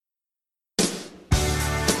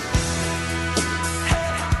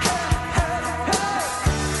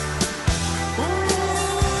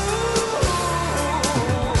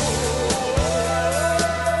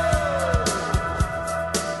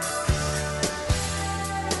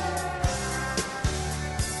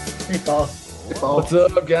Hey, Paul. Hey, Paul. What's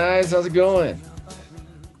up, guys? How's it going?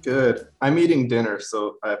 Good. I'm eating dinner,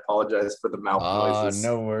 so I apologize for the mouth noises.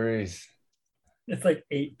 No worries. It's like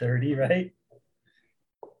 8:30, right?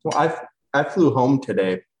 Well, I flew home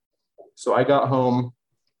today, so I got home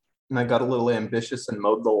and I got a little ambitious and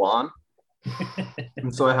mowed the lawn,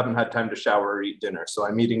 and so I haven't had time to shower or eat dinner. So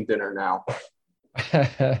I'm eating dinner now.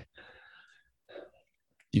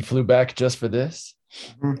 You flew back just for this?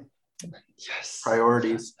 Mhm. Yes.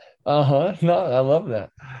 Priorities. Uh-huh. No, I love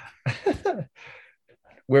that.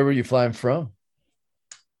 Where were you flying from?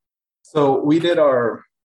 So we did our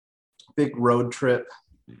big road trip.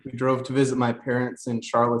 We drove to visit my parents in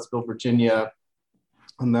Charlottesville, Virginia,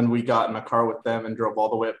 and then we got in a car with them and drove all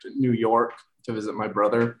the way up to New York to visit my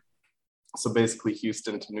brother. So basically,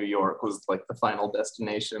 Houston to New York was like the final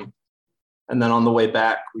destination. And then on the way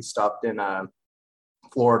back, we stopped in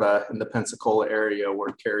Florida in the Pensacola area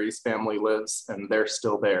where Carrie's family lives, and they're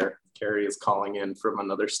still there. Carrie is calling in from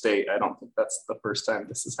another state. I don't think that's the first time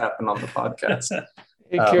this has happened on the podcast.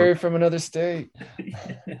 Hey, Carrie from another state.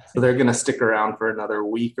 So they're going to stick around for another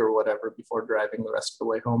week or whatever before driving the rest of the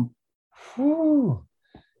way home. Whew.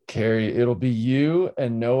 Carrie, it'll be you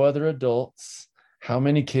and no other adults. How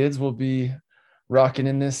many kids will be rocking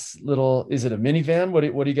in this little, is it a minivan? What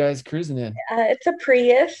are you guys cruising in? It's a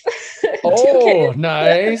Prius. Oh,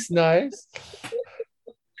 nice.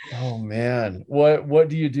 Oh man, what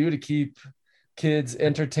do you do to keep kids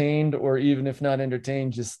entertained, or even if not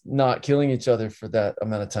entertained, just not killing each other for that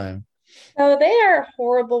amount of time? So they are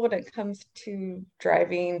horrible when it comes to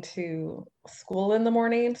driving to school in the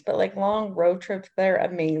mornings, but like long road trips, they're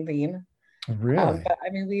amazing. Really? But I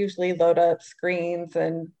mean, we usually load up screens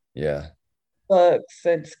and Yeah. books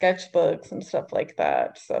and sketchbooks and stuff like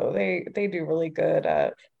that. So they do really good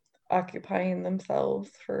at occupying themselves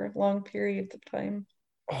for long periods of time.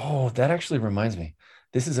 Oh, that actually reminds me.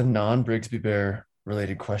 This is a non-Brigsby Bear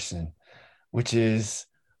related question, which is,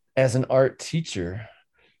 as an art teacher,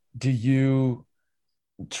 do you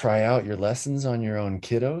try out your lessons on your own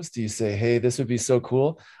kiddos? Do you say, hey, this would be so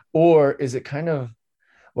cool? Or is it kind of,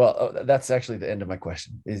 well, that's actually the end of my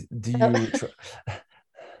question. Is do you try,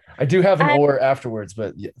 I do have an I, or afterwards,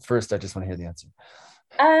 but first I just want to hear the answer.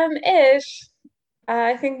 ish.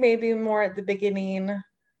 I think maybe more at the beginning.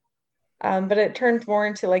 But it turns more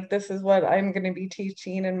into like, this is what I'm going to be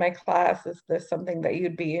teaching in my class. Is this something that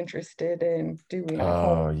you'd be interested in doing at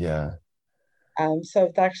home? Oh, yeah. So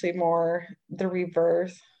it's actually more the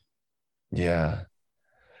reverse. Yeah.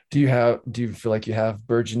 Do you feel like you have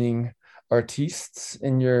burgeoning artistes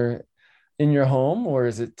in your home, or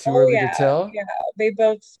is it too Oh early to yeah, tell? yeah. They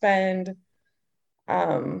both spend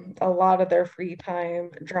a lot of their free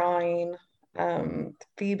time drawing.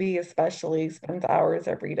 Phoebe especially spends hours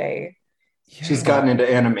every day. She's Yeah. gotten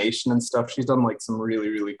into animation and stuff. She's done like some really,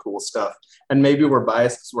 really cool stuff. And maybe we're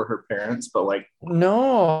biased because we're her parents, but like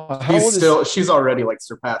No. she's already like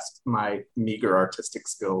surpassed my meager artistic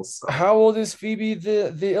skills. So. How old is Phoebe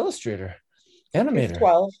the illustrator, She's animator?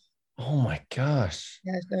 12. Oh my gosh.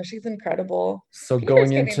 Yeah, no, she's incredible. So Peter's going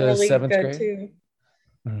getting into really seventh good grade? too.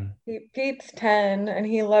 Mm. Pete's 10 and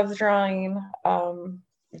he loves drawing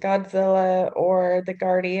Godzilla or the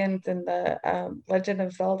Guardians and the Legend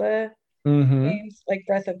of Zelda Mm-hmm. games, like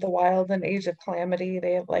Breath of the Wild and Age of Calamity.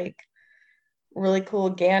 They have like really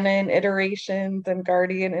cool Ganon iterations and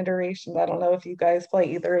Guardian iterations. I don't know if you guys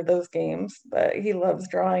play either of those games, but he loves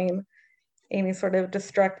drawing any sort of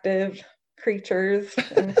destructive creatures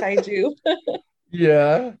and kaiju.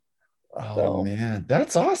 Yeah. Oh So, man,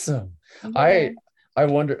 that's awesome. yeah. I I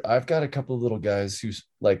wonder, I've got a couple of little guys who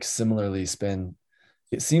like similarly spend,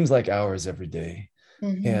 it seems like, hours every day.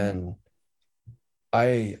 Mhm. And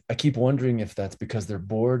I keep wondering if that's because they're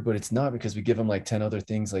bored, but it's not, because we give them like 10 other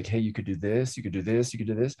things like, hey, you could do this, you could do this, you could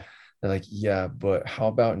do this. They're like, yeah, but how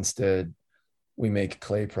about instead we make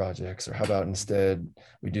clay projects, or how about instead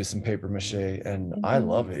we do some paper mache? And I Mhm.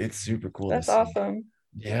 love it. It's super cool to That's see. awesome.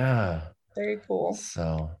 Yeah. Very cool.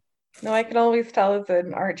 So No, I can always tell as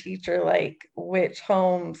an art teacher, like which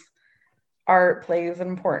homes art plays an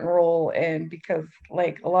important role in because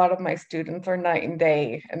like a lot of my students are night and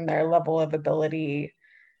day in their level of ability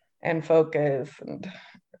and focus and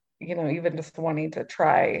even just wanting to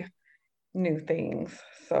try new things.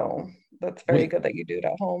 So that's very we good that you do it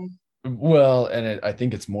at home. well, and I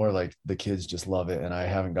think it's more like the kids just love it, and I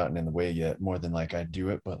haven't gotten in the way yet, more than like I do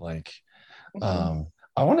it, but like Mhm. um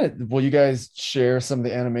I want to, will you guys share some of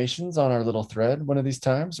the animations on our little thread one of these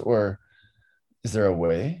times, or is there a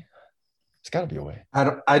way? It's got to be a way.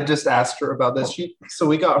 I just asked her about this. So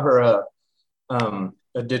we got her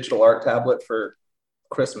a digital art tablet for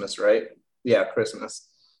Christmas, right? Yeah, Christmas.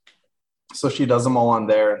 So she does them all on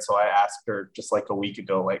there. And so I asked her just like a week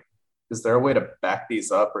ago, like, is there a way to back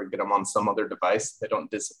these up or get them on some other device? They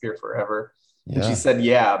don't disappear forever. And she Yeah. said,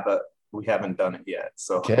 yeah, but we haven't done it yet.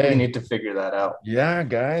 So Okay. we need to figure that out. Yeah,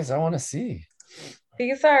 guys, I want to see.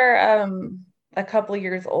 These are a couple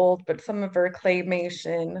years old, but some of her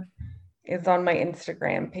claymation is on my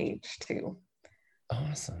Instagram page too.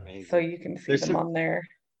 Awesome. So you can see There's them some- on there.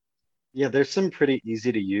 Yeah, there's some pretty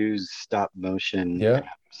easy to use stop motion Yeah.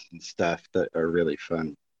 apps and stuff that are really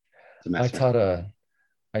fun to I mess with.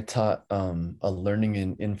 taught a learning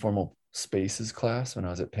in informal spaces class when I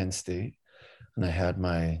was at Penn State, and I had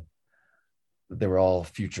they were all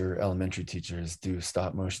future elementary teachers do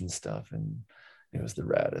stop motion stuff, and it was the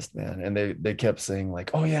raddest, man. And they kept saying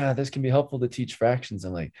like, oh yeah, this can be helpful to teach fractions.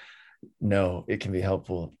 I'm like, no, it can be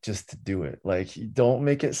helpful just to do it. Like, don't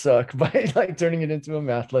make it suck by like turning it into a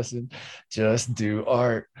math lesson. Just do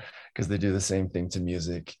art, because they do the same thing to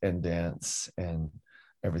music and dance, and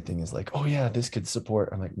everything is like, oh yeah, this could support.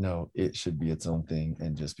 I'm like, no, it should be its own thing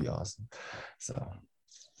and just be awesome. So,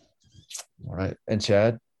 all right. And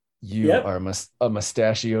Chad, you Yep. are a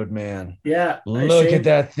mustachioed man. Yeah. Look at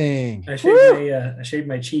that thing. I shaved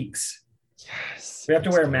my cheeks. Yes. We have to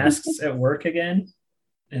wear masks at work again.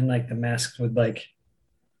 And like the masks would like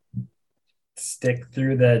stick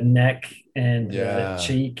through the neck and Yeah. the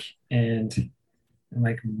cheek. And I'm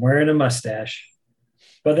like, I'm wearing a mustache.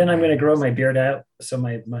 But then I'm going to grow my beard out. So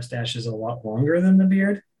my mustache is a lot longer than the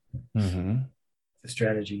beard. Mhm. It's a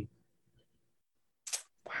strategy.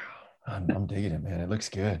 Wow. I'm digging it, man. It looks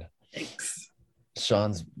good. Thanks.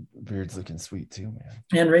 Sean's beard's looking sweet too, man.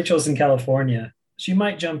 And Rachel's in California. She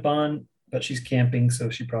might jump on, but she's camping, so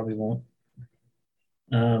she probably won't.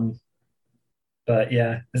 But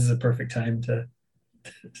yeah, this is a perfect time to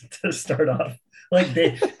start off. Like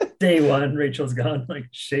day one, Rachel's gone, like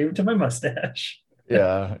shaved to my mustache.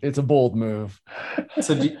 Yeah, it's a bold move.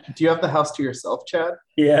 So do you have the house to yourself, Chad?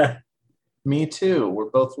 Yeah, Me too. We're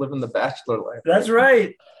both living the bachelor life. that's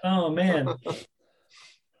right. Oh man.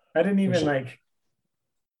 I didn't even like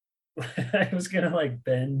I was gonna like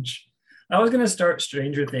binge. I was gonna start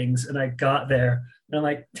Stranger Things and I got there and I'm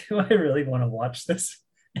like, do I really want to watch this?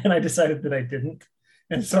 And I decided that I didn't.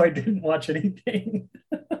 And so I didn't watch anything.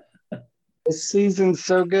 This season's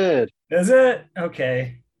so good. Is it?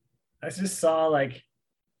 Okay. I just saw like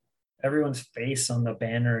everyone's face on the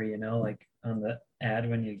banner, you know, like on the ad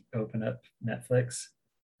when you open up Netflix.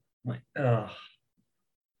 I'm like, oh,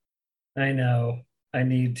 I know. I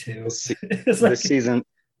need to. This, It's like, this season,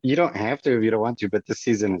 you don't have to if you don't want to, but this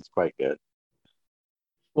season is quite good.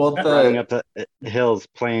 Well, Running up the hills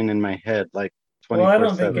playing in my head like 24/7. well, I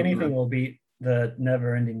don't think anything will beat the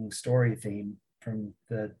never-ending story theme from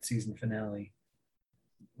the season finale.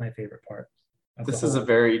 My favorite part. of the this is a whole-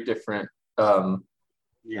 very different Yeah,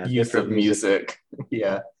 use different of music.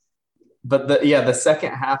 Yeah. But the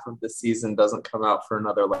second half of the season doesn't come out for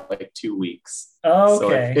another like 2 weeks. Oh, So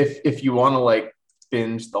okay. if you want to like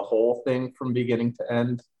binge the whole thing from beginning to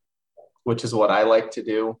end, which is what I like to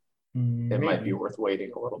do, it might be worth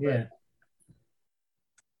waiting a little Yeah. bit.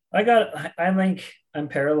 I think I'm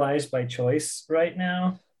paralyzed by choice right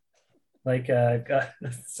now. Like I've got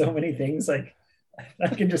so many things. Like I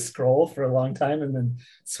can just scroll for a long time and then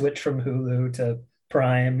switch from Hulu to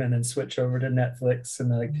Prime and then switch over to Netflix and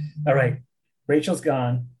like, all right, Rachel's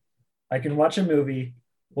gone. I can watch a movie.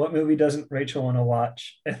 What movie doesn't Rachel want to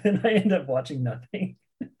watch? And then I end up watching nothing.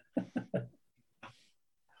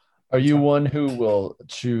 Are you one who will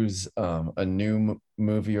choose a new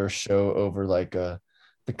movie or show over like the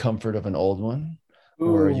comfort of an old one?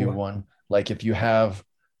 Or are you Ooh. one like if you had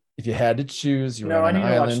to choose, you were No, I on need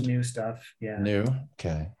an to watch island? new stuff. Yeah. New?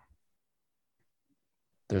 Okay.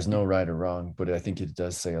 There's no right or wrong, but I think it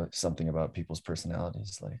does say something about people's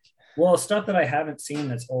personalities. Like, Well, stuff that I haven't seen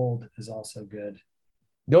that's old is also good.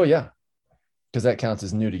 oh yeah, because that counts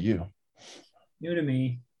as new to you. New to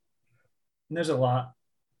me. And there's a lot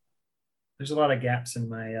of gaps in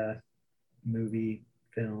my movie,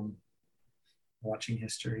 film, watching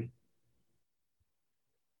history.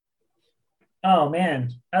 Oh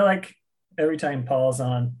man, I like every time Paul's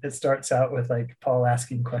on, it starts out with like Paul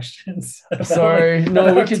asking questions. about, Sorry, no,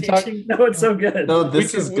 we about can talk- teaching. No, it's so good. No,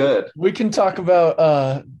 this is good. We can talk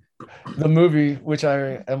about the movie, which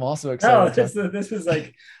I am also No, excited. this is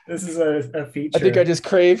a feature. I think I just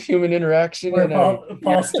crave human interaction. where And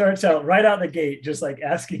Paul starts out right out the gate, just like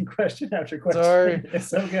asking question after question. Sorry. It's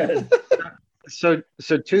so good.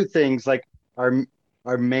 So two things, like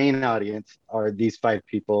our main audience are these 5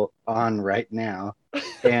 people on right now,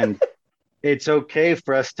 and it's okay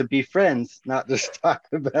for us to be friends, not just talk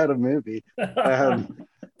about a movie.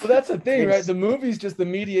 Well, that's the thing, right? The movie's just the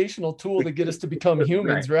mediational tool to get us to become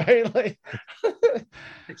humans, right? Like,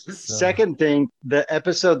 Second thing, the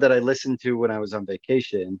episode that I listened to when I was on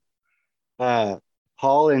vacation,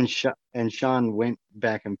 Paul and Sean went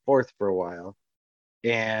back and forth for a while,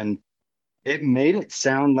 and it made it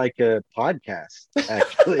sound like a podcast,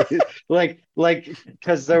 actually. like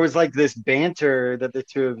because there was like this banter that the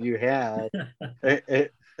two of you had.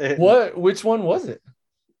 Which one was it?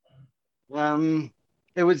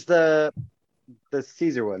 It was the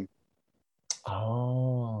Caesar one.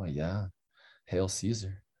 Oh yeah, Hail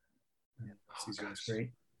Caesar. Yeah, Caesar was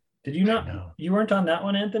great. Did you not? You weren't on that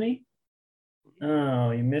one, Anthony? Oh,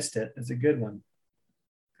 you missed it. It's a good one.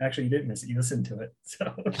 Actually, you didn't miss it. You listened to it,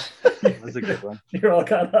 so That was a good one. You're all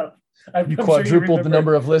caught up. You quadrupled the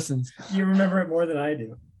number of listens. You remember it more than I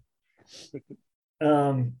do.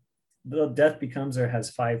 The Death Becomes Her has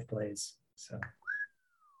 5 plays. So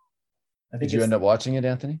I think did you end up watching it,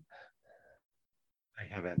 Anthony?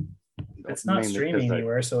 I haven't. It's not streaming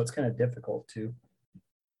anywhere, so it's kind of difficult to.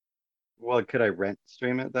 Well, could I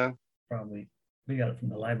stream it though? Probably. We got it from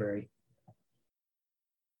the library.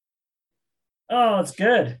 Oh, it's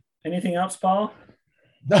good. Anything else, Paul?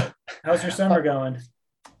 How's your summer going?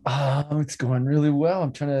 It's going really well.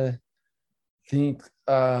 I'm trying to think.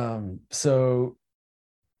 So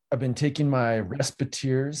I've been taking my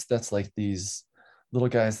Respiteers. That's like these little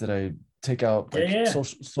guys that I take out like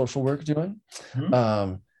social work doing. Mm-hmm.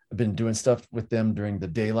 I've been doing stuff with them during the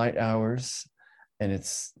daylight hours, and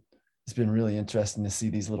it's been really interesting to see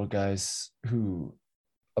these little guys who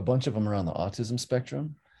a bunch of them are on the autism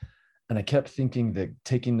spectrum. And I kept thinking that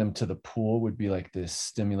taking them to the pool would be like this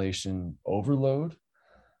stimulation overload,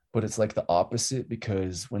 but it's like the opposite,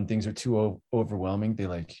 because when things are too overwhelming, they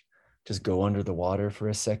like just go under the water for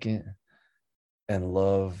a second and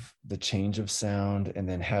love the change of sound, and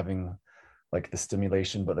then having like the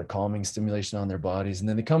stimulation, but the calming stimulation on their bodies. And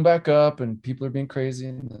then they come back up and people are being crazy.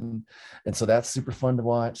 And so that's super fun to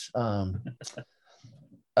watch.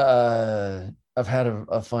 I've had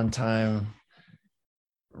a fun time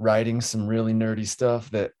writing some really nerdy stuff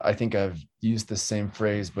that I think I've used the same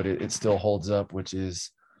phrase, but it still holds up, which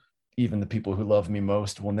is even the people who love me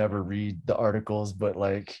most will never read the articles, but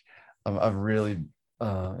like I've really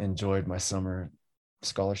enjoyed my summer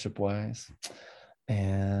scholarship wise,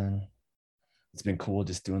 and it's been cool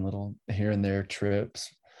just doing little here and there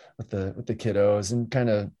trips with the kiddos and kind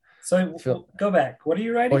of. So go back. What are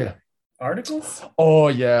you writing? Oh yeah, articles. Oh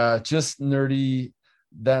yeah, just nerdy.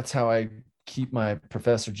 That's how I keep my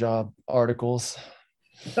professor job, articles.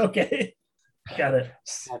 Okay, got it.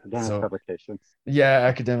 Academic publications. Yeah,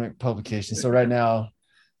 academic publications. So right now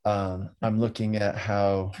I'm looking at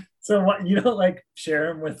how. So what, you don't like share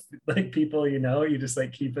them with like people you just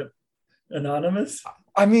like keep it anonymous?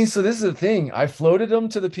 I mean, so this is the thing, I floated them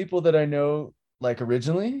to the people that I know like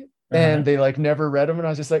originally, and they like never read them, and I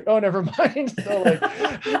was just like, oh, never mind.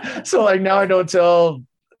 So like now I don't tell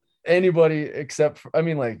anybody except for, I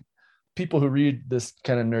mean, like people who read this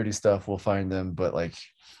kind of nerdy stuff will find them, but like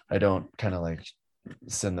I don't kind of like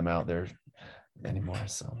send them out there anymore.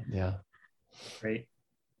 So yeah. Great.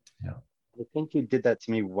 Yeah. I think you did that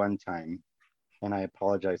to me one time, and I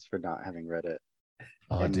apologize for not having read it.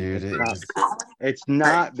 Oh, And dude. it's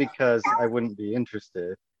not because I wouldn't be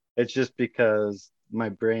interested. It's just because my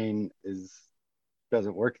brain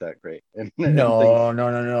doesn't work that great. And No.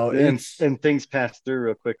 And things pass through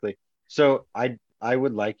real quickly. So I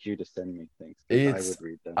would like you to send me things. I would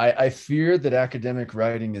read them. I fear that academic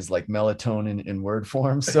writing is like melatonin in word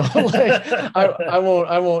form. So like I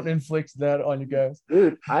won't inflict that on you guys.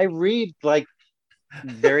 Dude, I read like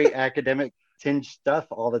very academic tinged stuff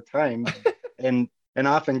all the time, and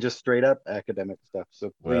often just straight up academic stuff.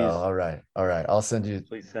 So please. Well, all right. I'll send you.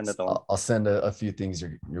 Please send it on. I'll send a few things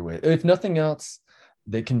your way. If nothing else,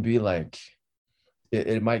 they can be like,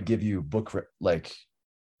 it might give you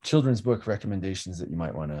children's book recommendations that you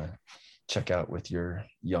might want to check out with your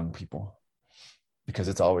young people, because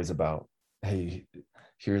it's always about, hey,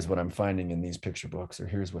 here's what I'm finding in these picture books, or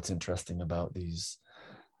here's what's interesting about these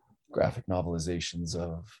graphic novelizations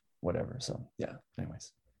of whatever. So yeah,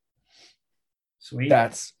 anyways. Sweet.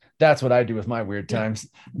 That's what I do with my weird times.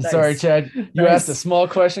 Nice. Sorry, Chad. You asked a small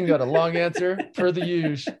question, got a long answer per the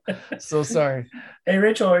usual. So sorry. Hey,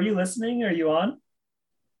 Rachel, are you listening? Are you on?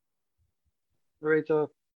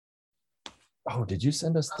 Rachel. Oh, did you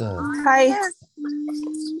send us the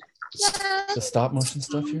stop motion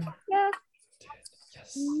stuff here?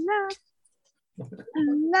 Yes.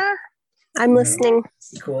 I'm listening.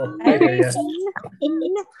 Cool.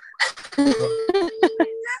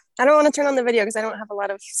 I don't want to turn on the video because I don't have a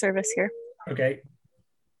lot of service here. Okay.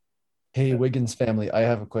 Hey, Wiggins family, I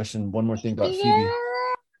have a question. One more thing about Phoebe.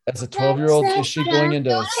 As a 12-year-old, is she going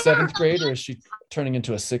into seventh grade or is she turning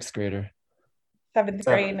into a sixth grader? Seventh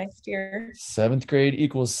grade next year. Seventh grade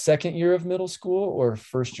equals second year of middle school or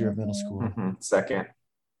first year of middle school? Second.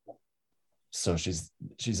 So she's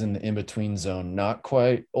in the in-between zone, not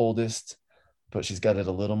quite oldest, but she's got it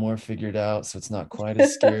a little more figured out, so it's not quite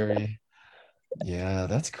as scary. Yeah,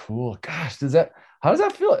 that's cool. Gosh, how does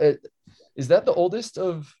that feel? Is that the oldest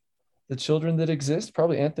of the children that exist?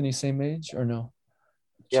 Probably Anthony, same age or no?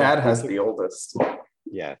 Chad has the oldest.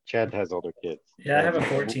 Yeah, Chad has older kids. Yeah, I have a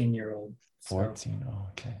 14-year-old. 14. Oh,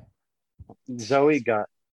 okay. Zoe got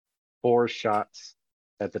 4 shots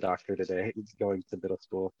at the doctor today. He's going to middle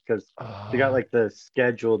school because she got like the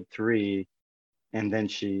scheduled 3, and then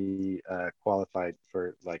she qualified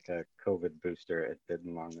for like a COVID booster. It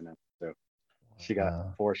didn't long enough, so she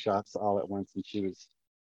got 4 shots all at once, and she was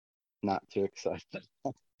not too excited.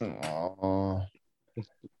 Oh,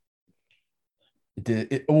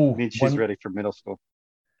 I mean, she's ready for middle school.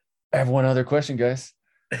 I have one other question, guys.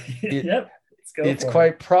 Yep, let's go. It's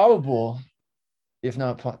quite probable, if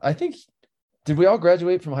not, I think, did we all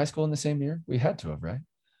graduate from high school in the same year? We had to have, right?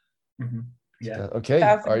 Yeah. Okay.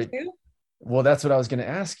 Well, that's what I was going to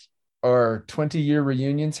ask. Are 20-year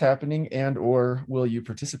reunions happening, and or will you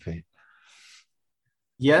participate?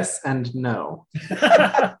 Yes and no.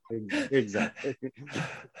 Exactly.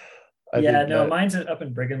 Mine's up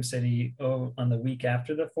in Brigham City on the week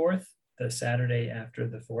after the 4th, the Saturday after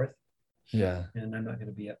the 4th. Yeah. And I'm not going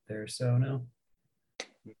to be up there, so no.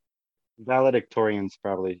 Valedictorians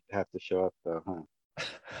probably have to show up though, huh?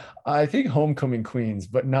 I think homecoming queens,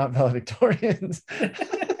 but not valedictorians.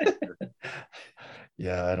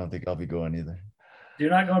 Yeah, I don't think I'll be going either.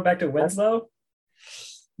 You're not going back to Winslow?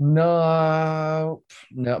 No.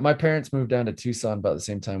 My parents moved down to Tucson about the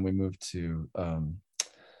same time we moved to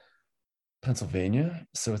Pennsylvania.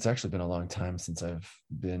 So it's actually been a long time since I've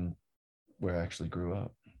been where I actually grew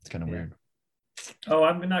up. It's kind of weird. Oh,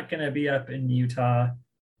 I'm not going to be up in Utah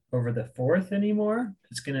over the 4th anymore.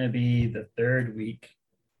 It's going to be the 3rd week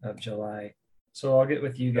of July. So I'll get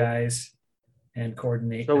with you guys and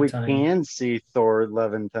coordinate. So we can see Thor,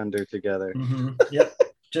 Love and Thunder together. Yep.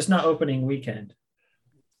 Just not opening weekend.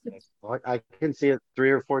 Well, I can see it 3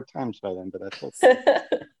 or 4 times by then, but that's okay.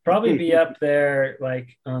 Probably be up there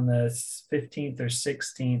like on the 15th or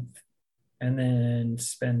 16th and then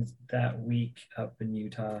spend that week up in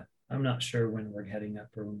Utah. I'm not sure when we're heading up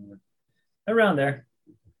or when we're around there.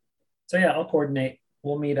 So yeah, I'll coordinate.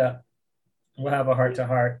 We'll meet up. We'll have a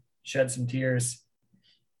heart-to-heart, shed some tears.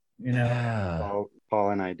 Paul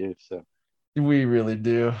and I do, so we really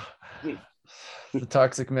do. The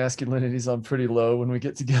toxic masculinity is on pretty low when we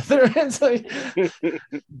get together. It's like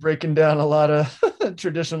breaking down a lot of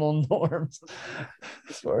traditional norms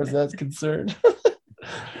as far as that's concerned.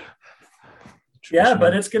 Yeah,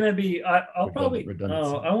 but it's going to be, I'll probably,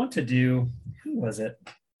 I want to do, who was it?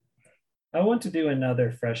 I want to do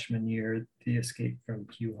another freshman year, The Escape from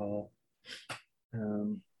Q Hall.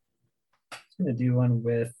 I'm going to do one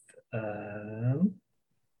with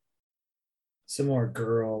some more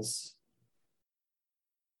girls.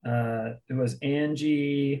 It was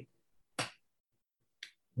Angie,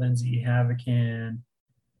 Lindsay Havocan,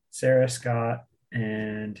 Sarah Scott,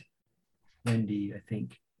 and Wendy, I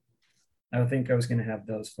think. I think I was going to have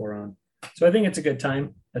those 4 on. So I think it's a good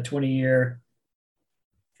time, a 20-year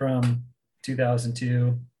from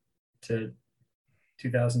 2002 to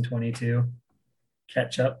 2022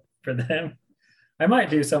 catch up for them. I might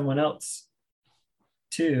do someone else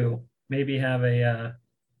too. Maybe have a,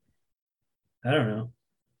 I don't know,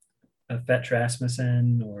 a Fetch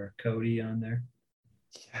Rasmussen or Cody on there.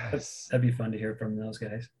 Yes. That'd be fun to hear from those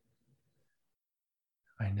guys.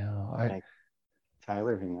 I know.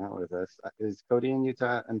 Tyler hang out with us. Is Cody in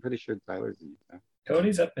Utah? I'm pretty sure Tyler's in Utah.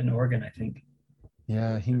 Cody's up in Oregon, I think.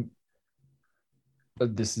 Yeah,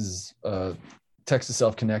 this is Texas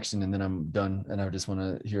Self Connection, and then I'm done. And I just want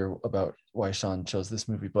to hear about why Sean chose this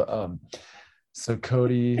movie. But so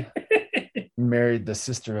Cody married the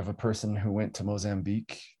sister of a person who went to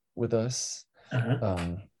Mozambique with us.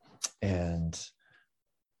 And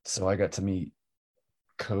so I got to meet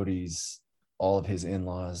all of his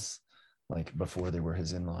in-laws like before they were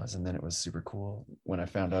his in-laws, and then it was super cool when I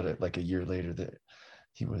found out like a year later that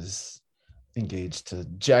he was engaged to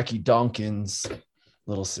Jackie Donkin's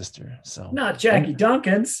little sister. So not Jackie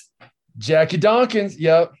Donkin's. Jackie Donkin's,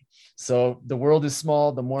 yep. So the world is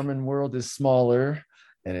small, the Mormon world is smaller,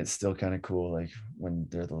 and it's still kind of cool like when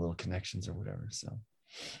they're the little connections or whatever. So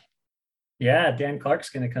yeah, Dan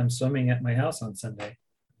Clark's gonna come swimming at my house on Sunday.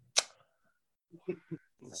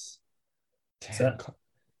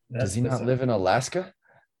 Does he not live in Alaska?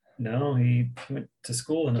 No, he went to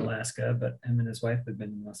school in Alaska, but him and his wife have been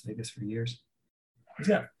in Las Vegas for years. He's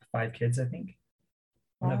got 5 kids, I think.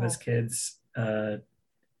 One of his kids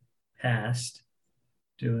passed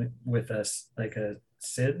doing with us like a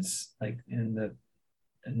SIDS, like in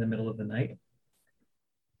the middle of the night.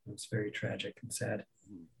 It was very tragic and sad.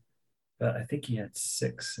 But I think he had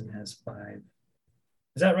 6 and has 5.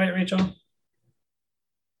 Is that right, Rachel?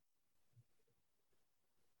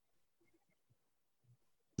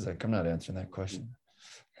 He's like, I'm not answering that question.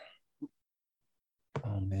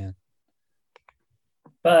 Oh man.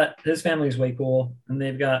 But his family's way cool, and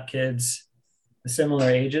they've got kids similar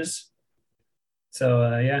ages.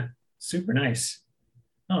 So yeah, super nice.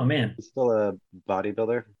 Oh man. He's still a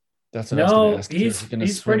bodybuilder. That's what I was going to ask. He's going to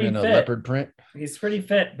he's swim pretty in a fit. leopard print. He's pretty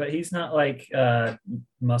fit, but he's not like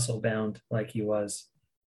muscle bound like he was.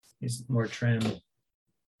 He's more trim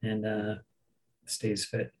and stays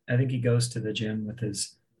fit. I think he goes to the gym with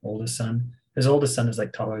his oldest son. His oldest son is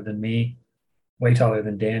like taller than me, way taller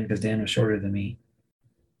than Dan because Dan was shorter than me.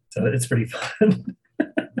 So it's pretty fun. I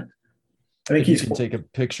think If you can take a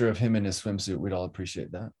picture of him in his swimsuit, we'd all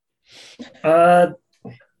appreciate that.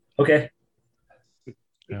 Okay.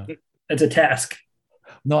 Yeah. It's a task.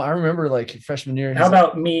 No, I remember like freshman year. How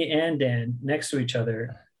about me and Dan next to each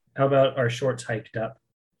other? How about our shorts hiked up?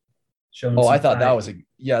 Oh, I thought that was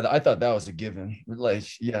I thought that was a given. Like,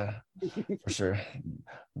 yeah, for sure.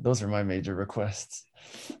 Those are my major requests.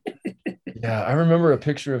 Yeah, I remember a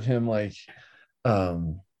picture of him like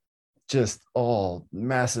just all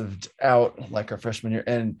massive out like our freshman year.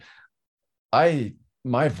 And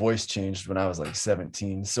my voice changed when I was like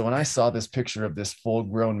 17. So when I saw this picture of this full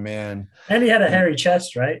grown man. And he had a hairy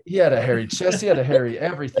chest, right? He had a hairy chest. He had a hairy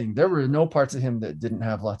everything. There were no parts of him that didn't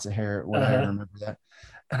have lots of hair when I remember that.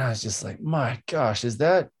 And I was just like, my gosh, is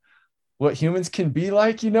that what humans can be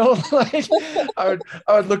like? You know, like I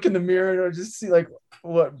would look in the mirror and I would just see like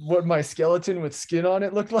what my skeleton with skin on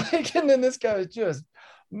it looked like. And then this guy was just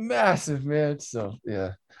massive, man. So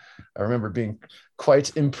yeah, I remember being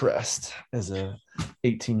quite impressed as a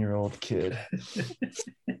 18-year-old kid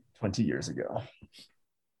 20 years ago.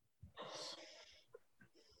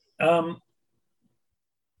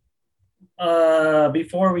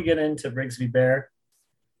 Before we get into Brigsby Bear,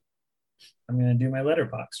 I'm going to do my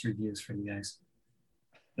Letterboxd reviews for you guys.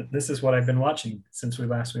 This is what I've been watching since we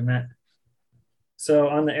met. So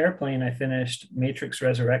on the airplane, I finished Matrix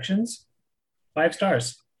Resurrections. 5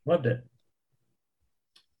 stars. Loved it.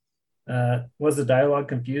 Was the dialogue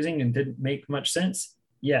confusing and didn't make much sense?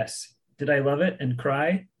 Yes. Did I love it and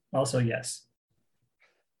cry? Also, yes.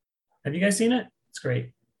 Have you guys seen it? It's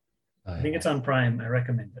great. I think it's on Prime. I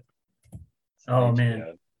recommend it. Oh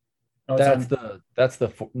man. Oh, that's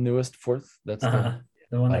the newest 4th. That's the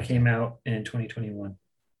one that came out in 2021.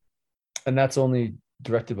 And that's only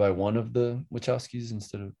directed by one of the Wachowskis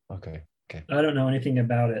instead of okay. I don't know anything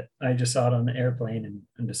about it. I just saw it on the airplane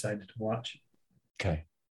and decided to watch. Okay.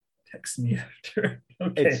 Text me after.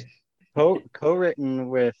 Okay. It's co-written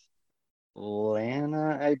with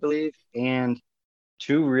Lana, I believe, and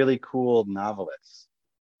 2 really cool novelists.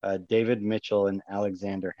 David Mitchell and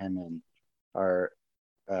Alexander Hemon are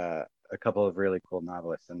a couple of really cool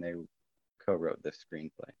novelists, and they co-wrote this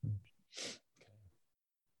screenplay.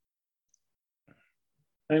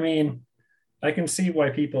 I mean, I can see why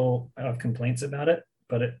people have complaints about it,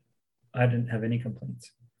 but I didn't have any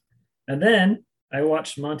complaints. And then I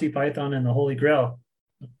watched Monty Python and the Holy Grail.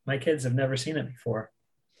 My kids have never seen it before.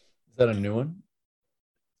 Is that a new one?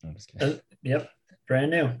 I'm just kidding. Yep,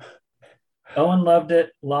 brand new. Owen loved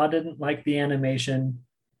it. Law didn't like the animation.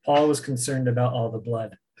 Paul was concerned about all the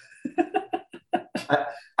blood.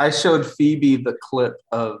 I showed Phoebe the clip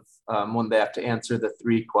of when they have to answer the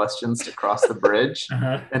 3 questions to cross the bridge,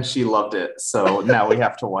 and she loved it. So now we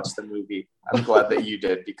have to watch the movie. I'm glad that you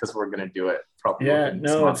did because we're going to do it probably. Yeah,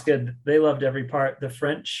 no, it's good. They loved every part. The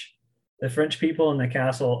French people in the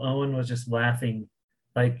castle. Owen was just laughing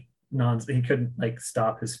like he couldn't like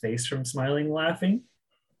stop his face from smiling, laughing.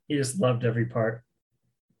 He just loved every part.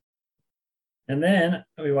 And then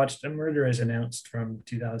we watched A Murder Is Announced from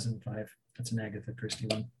 2005. That's an Agatha Christie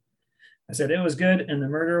one. I said it was good, and the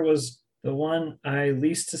murder was the one I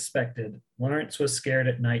least suspected. Lawrence was scared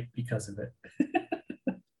at night because of it.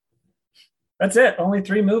 That's it. Only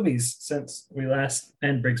 3 movies since we last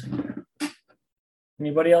and Brigsby.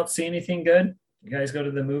 Anybody else see anything good? You guys go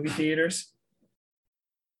to the movie theaters?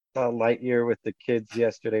 Saw Lightyear with the kids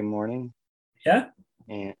yesterday morning. Yeah?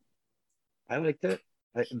 And I liked it.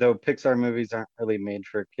 Though Pixar movies aren't really made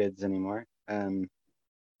for kids anymore.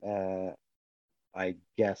 I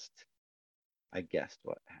guessed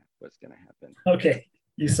what was going to happen. Okay.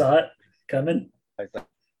 You saw it coming? I was like,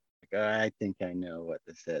 I think I know what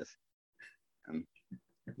this is.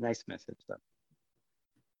 Nice message though.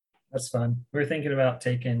 That's fun. We're thinking about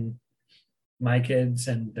taking my kids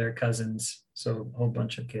and their cousins, so a whole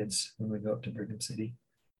bunch of kids when we go up to Brigham City,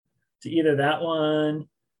 to either that one,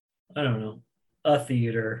 I don't know, a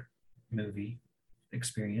theater movie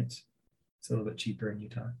experience. It's a little bit cheaper in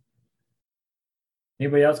Utah.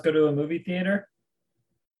 Anybody else go to a movie theater?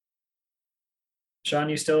 Sean,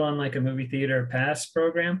 you still on like a movie theater pass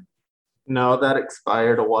program? No, that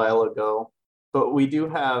expired a while ago. But we do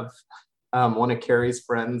have one of Carrie's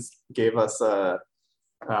friends gave us a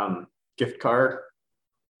gift card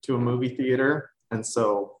to a movie theater. And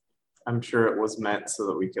so I'm sure it was meant so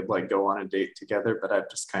that we could like go on a date together, but I've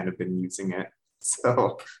just kind of been using it.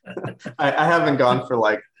 So I haven't gone for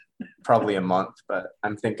like probably a month, but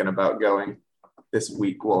I'm thinking about going this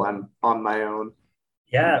week while I'm on my own.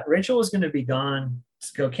 Yeah, Rachel was going to be gone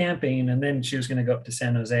to go camping, and then she was going to go up to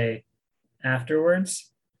San Jose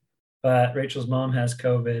afterwards. But Rachel's mom has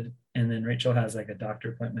COVID, and then Rachel has like a doctor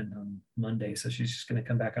appointment on Monday, so she's just going to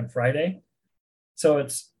come back on Friday. So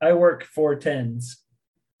I work 4 10s,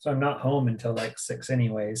 so I'm not home until like 6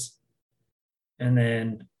 anyways, and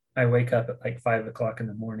then I wake up at like 5 o'clock in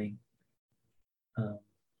the morning.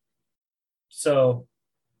 So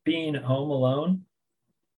being at home alone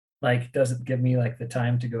like doesn't give me like the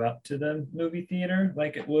time to go out to the movie theater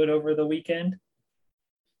like it would over the weekend,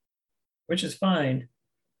 which is fine.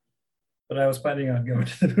 But I was planning on going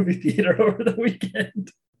to the movie theater over the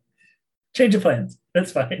weekend. Change of plans.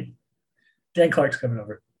 That's fine. Dan Clark's coming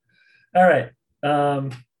over. All right.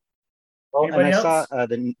 And Anybody else?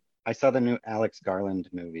 I saw the new Alex Garland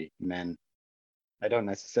movie, Men. I don't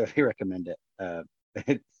necessarily recommend it.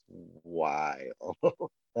 It's wild.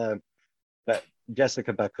 But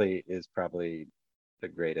Jessica Buckley is probably the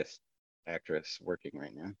greatest actress working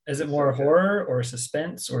right now. Is it more horror or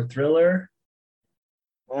suspense or thriller?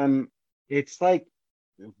 It's like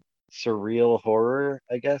surreal horror,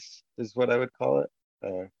 I guess, is what I would call it.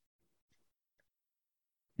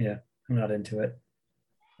 Yeah, I'm not into it.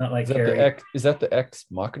 Not like Is that Carrie. is that the Ex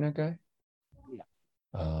Machina guy?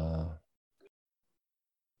 Yeah.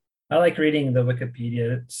 I like reading the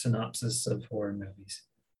Wikipedia synopsis of horror movies.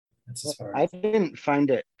 That's as far I as didn't find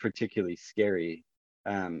it particularly scary.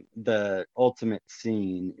 The ultimate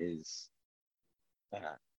scene is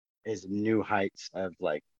new heights of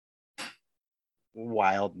like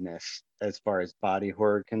wildness as far as body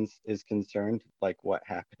horror is concerned, like what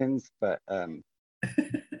happens. But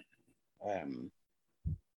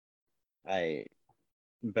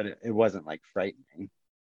it wasn't like frightening.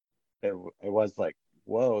 It was like,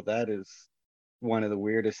 whoa, that is one of the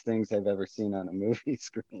weirdest things I've ever seen on a movie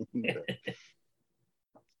screen.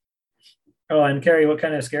 Oh, and Carrie, what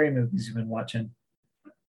kind of scary movies you've been watching?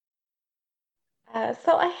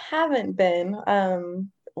 So I haven't been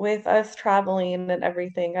with us traveling and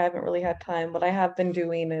everything. I haven't really had time. What I have been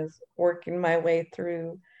doing is working my way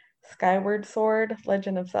through Skyward Sword,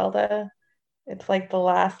 Legend of Zelda. It's like the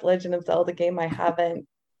last Legend of Zelda game I haven't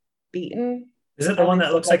beaten. Is it the one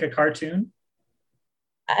that looks like a cartoon?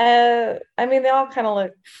 I mean, they all kind of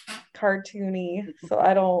look cartoony, so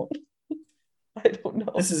I don't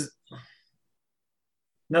know.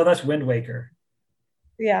 No, that's Wind Waker.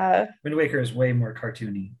 Yeah. Wind Waker is way more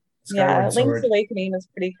cartoony. Skyward Link's Awakening is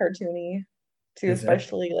pretty cartoony too,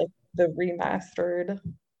 especially like the remastered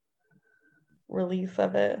release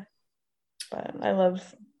of it. But I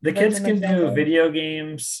love the kids can do video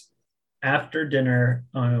games after dinner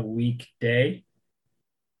on a weekday,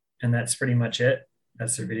 and that's pretty much it.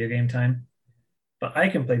 That's their video game time. But I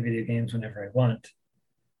can play video games whenever I want.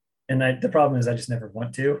 And the problem is I just never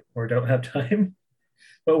want to or don't have time.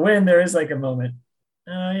 But when there is like a moment,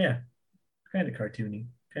 yeah, kind of cartoony,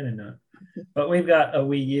 kind of not. But we've got a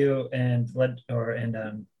Wii U and Breath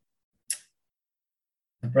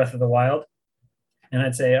of the Wild. And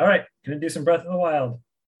I'd say, all right, gonna do some Breath of the Wild.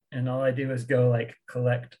 And all I do is go like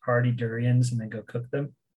collect hardy durians and then go cook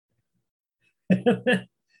them.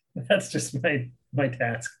 That's just my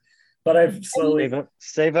task. But I've slowly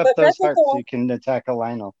save up those hearts so you can attack a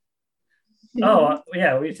Lionel. Oh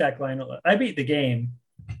yeah, we attack Lionel. I beat the game,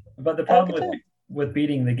 but the problem with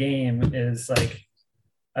beating the game is like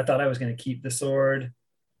I thought I was going to keep the sword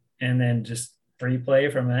and then just free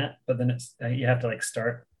play from that, but then you have to like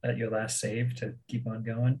start at your last save to keep on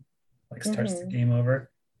going. Like starts the game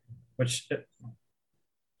over,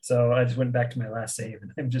 so I just went back to my last save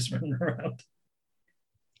and I'm just running around.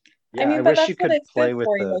 Yeah, I wish you could play with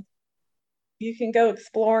you can go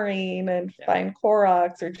exploring and find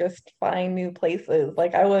Koroks or just find new places.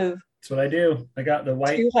 Like I was That's what I do. I got the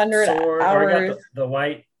white 200 sword, or I got hours. the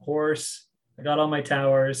white horse. I got all my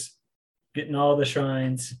towers, getting all the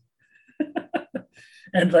shrines.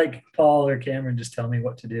 And like Paul or Cameron just tell me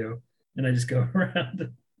what to do. And I just go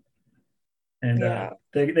around. And Yeah.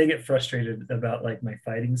 they get frustrated about like my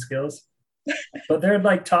fighting skills. But they're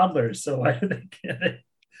like toddlers, so why do they get it?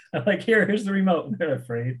 I'm like, here's the remote. And they're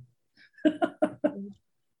afraid.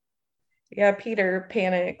 Yeah, Peter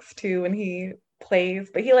panics too when he plays,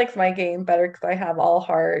 but he likes my game better because I have all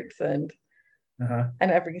hearts Uh-huh.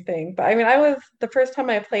 and everything. But I mean, I was the first time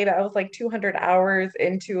I played it, I was like 200 hours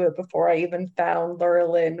into it before I even found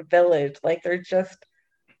Lurelin Village. Like, there's just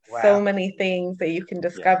so Wow. many things that you can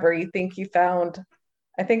discover. You think you found,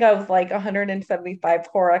 I think I was like 175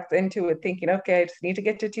 Koroks into it, thinking, okay, I just need to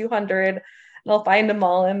get to 200 and I'll find them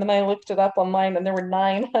all. And then I looked it up online and there were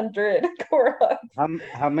 900 Koroks.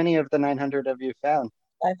 How many of the 900 have you found?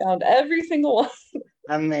 I found every single one.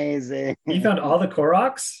 Amazing. You found all the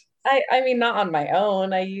Koroks? I mean, not on my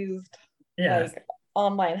own. I used Yeah. like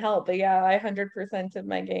online help, but yeah, I 100%ed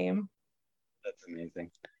my game. That's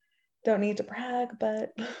amazing. Don't need to brag,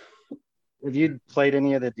 but Have you played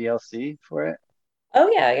any of the DLC for it? oh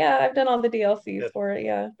yeah, I've done all the DLCs Good. for it.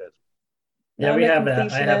 Yeah. Good. Yeah, Now we I'm a have that.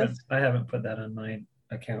 completionist. I haven't put that on my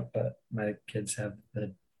account, but my kids have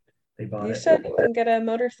they bought You it. should get a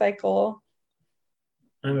motorcycle.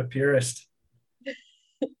 I'm a purist.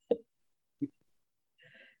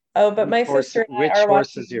 Oh, but my sister and I Which are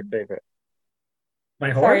horse is your watching. favorite?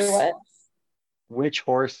 My Sorry, horse? what? Which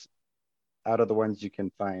horse out of the ones you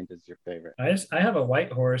can find is your favorite? I have a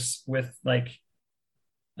white horse with like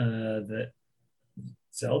the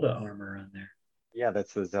Zelda armor on there. Yeah,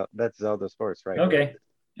 that's Zelda's horse, right? Okay.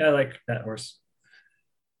 Yeah, I like that horse.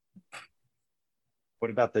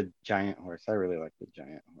 What about the giant horse? I really like the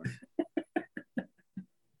giant horse.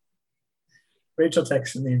 Rachel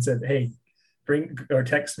texted me and said, "Hey, bring or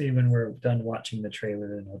text me when we're done watching the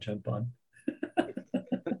trailer and I'll jump on."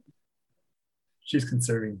 She's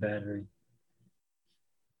conserving battery.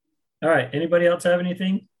 All right. Anybody else have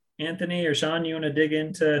anything? Anthony or Sean, you want to dig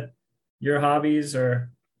into your hobbies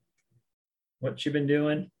or what you've been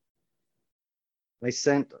doing? I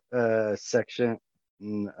sent a section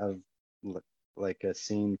of like a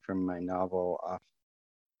scene from my novel off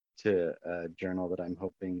to a journal that I'm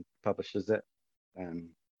hoping publishes it.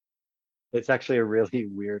 It's actually a really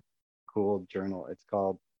weird, cool journal.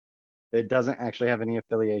 It doesn't actually have any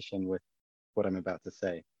affiliation with what I'm about to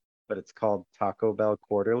say, but it's called Taco Bell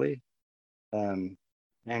Quarterly. And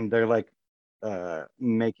they're like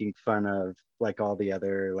making fun of like all the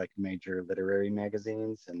other like major literary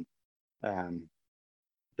magazines, and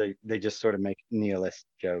they just sort of make nihilist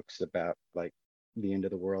jokes about like the end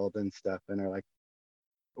of the world and stuff, and are like,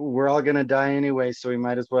 we're all gonna die anyway, so we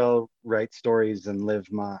might as well write stories and live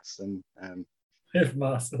moss. And If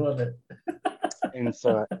Moss, I love it. and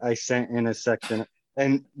so I sent in a section,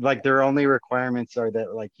 and like their only requirements are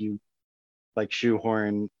that like you like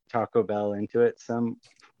shoehorn Taco Bell into it some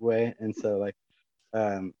way. And so like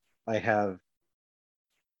I have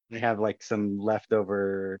like some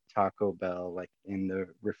leftover Taco Bell like in the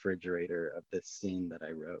refrigerator of this scene that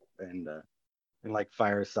I wrote, and like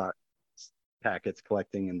fire sauce packets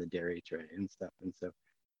collecting in the dairy tray and stuff. And so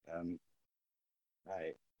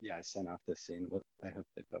I sent off this scene. I hope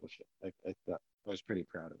they publish it. I thought I was pretty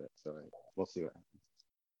proud of it, so we'll see what happens.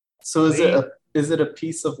 So is it a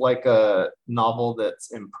piece of like a novel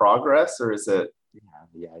that's in progress, or is it?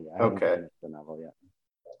 Yeah. I haven't Okay. finished the novel yet.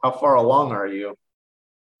 How far along are you?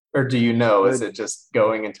 Or do you know? Is it just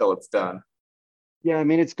going until it's done? Yeah, I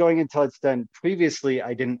mean, it's going until it's done. Previously,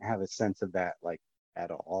 I didn't have a sense of that like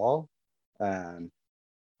at all.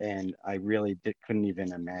 And I really couldn't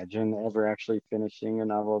even imagine ever actually finishing a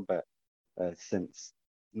novel. But since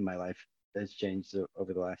my life has changed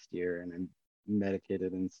over the last year and I'm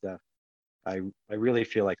medicated and stuff, I really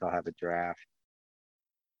feel like I'll have a draft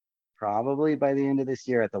probably by the end of this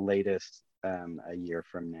year, at the latest a year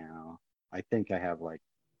from now. I think I have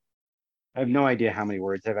no idea how many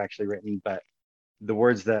words I've actually written, but the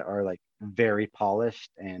words that are like very polished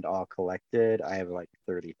and all collected, I have like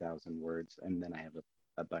 30,000 words, and then I have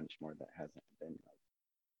a bunch more that hasn't been like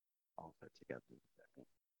all put together.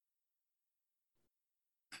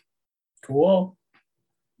 Cool.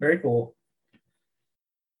 Very cool.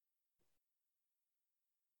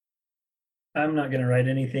 I'm not going to write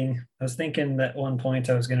anything. I was thinking that at one point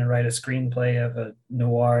I was going to write a screenplay of a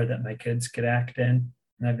noir that my kids could act in.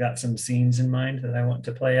 And I've got some scenes in mind that I want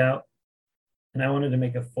to play out. And I wanted to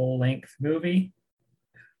make a full-length movie,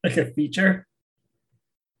 like a feature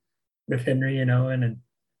with Henry and Owen and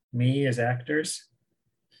me as actors.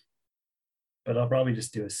 but I'll probably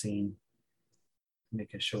just do a scene,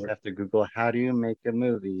 make it Just short. have to Google how do you make a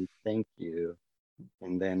movie? Thank you.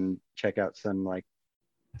 And then check out some like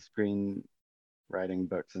screenwriting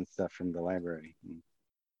books and stuff from the library.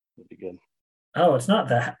 It'd be good. Oh, it's not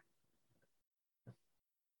that.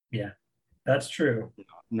 Yeah, that's true.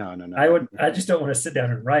 No. I just don't want to sit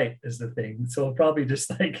down and write is the thing. So I'll probably just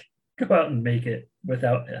like go out and make it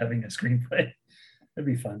without having a screenplay. It'd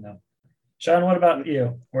be fun though. Sean, what about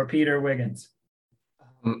you? Or Peter Wiggins?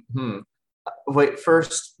 Wait,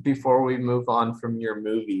 first, before we move on from your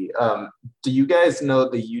movie, do you guys know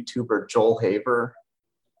the YouTuber Joel Haver?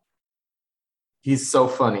 He's so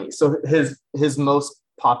funny. So his most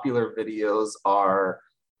popular videos are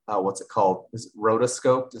what's it called? Is it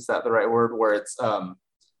rotoscoped? Is that the right word? Where it's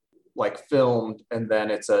like filmed and then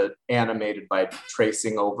it's animated by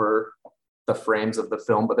tracing over the frames of the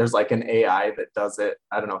film, but there's like an AI that does it.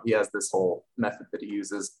 I don't know. He has this whole method that he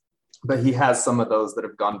uses, but he has some of those that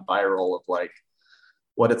have gone viral of like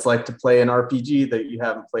what it's like to play an RPG that you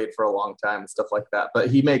haven't played for a long time and stuff like that. But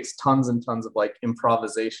he makes tons and tons of like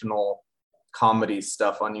improvisational comedy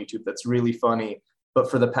stuff on YouTube that's really funny. But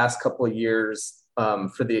for the past couple of years,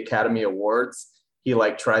 for the Academy Awards, he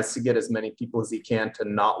like tries to get as many people as he can to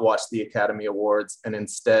not watch the Academy Awards and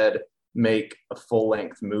instead make a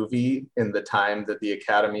full-length movie in the time that the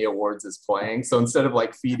Academy Awards is playing. So instead of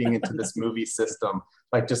like feeding into this movie system,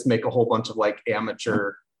 like just make a whole bunch of like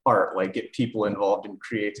amateur art, like get people involved in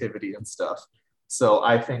creativity and stuff. So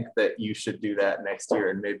I think that you should do that next year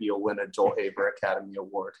and maybe you'll win a Joel Haver Academy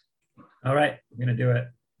Award. All right, I'm gonna do it.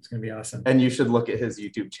 It's gonna be awesome. And you should look at his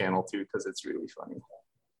YouTube channel too, because it's really funny.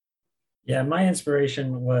 Yeah, my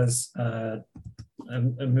inspiration was a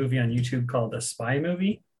movie on YouTube called A Spy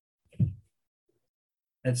Movie.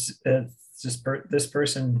 It's just this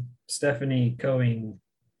person, Stephanie Coing,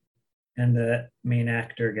 and the main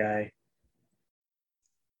actor guy.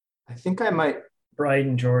 I think I might.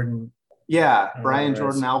 Brian Jordan. Yeah, Brian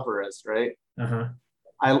Jordan Alvarez, right? Uh-huh.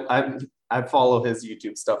 I follow his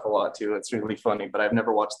YouTube stuff a lot too. It's really funny, but I've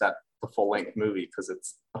never watched the full-length movie because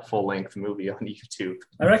it's a full-length movie on YouTube.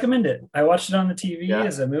 I recommend it. I watched it on the TV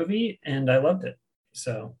as a movie and I loved it.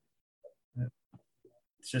 So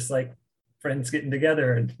it's just like friends getting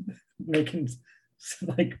together and making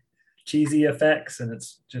like cheesy effects, and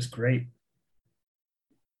it's just great.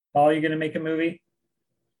 Paul, you gonna make a movie?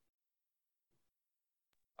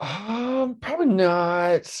 Probably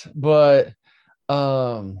not, but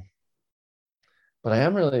I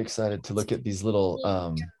am really excited to look at these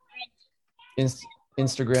little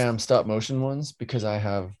Instagram stop motion ones because I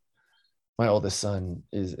have my oldest son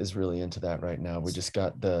is really into that right now. We just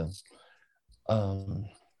got the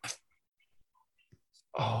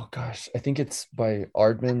oh gosh, I think it's by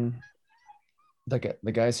Aardman, the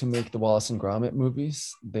guys who make the Wallace and Gromit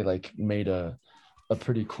movies. They like made a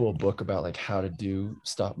pretty cool book about like how to do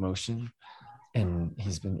stop motion, and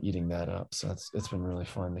he's been eating that up. So it's been really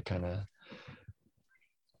fun to kind of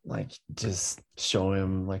like just show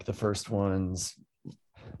him like the first ones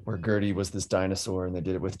where Gertie was this dinosaur and they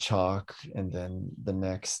did it with chalk, and then the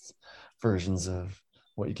next versions of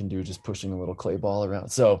what you can do just pushing a little clay ball around.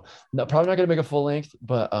 So probably not gonna make a full length,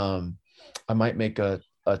 but I might make a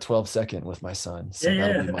 12-second with my son. So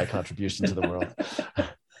that'll be my contribution to the world.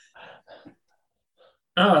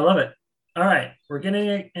 Oh, I love it. All right, we're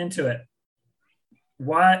getting into it.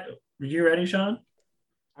 Why? Are you ready, Sean?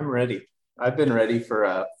 I'm ready. I've been ready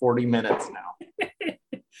for 40 minutes now.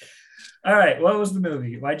 All right, what was the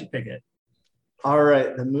movie? Why'd you pick it? All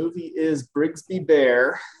right, the movie is Brigsby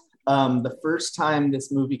Bear. The first time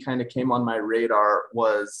this movie kind of came on my radar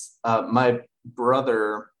was my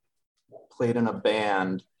brother played in a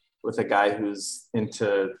band with a guy who's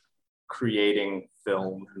into creating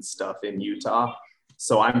film and stuff in Utah.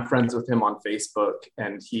 So I'm friends with him on Facebook,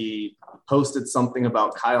 and he posted something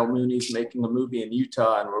about Kyle Mooney's making a movie in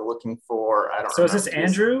Utah, and we're looking for, I don't know. So is this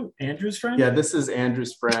Andrew's friend? Yeah, this is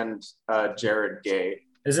Andrew's friend, Jared Gay.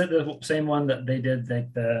 Is it the same one that they did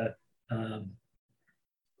like the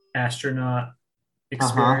astronaut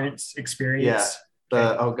experience? Yeah.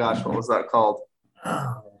 Oh gosh, what was that called?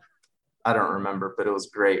 Oh. I don't remember, but it was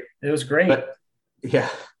great. It was great.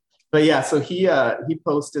 But yeah, so he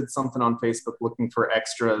posted something on Facebook looking for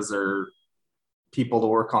extras or people to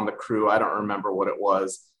work on the crew. I don't remember what it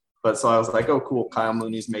was, but so I was like, oh cool, Kyle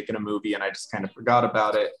Mooney's making a movie, and I just kind of forgot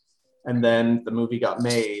about it. And then the movie got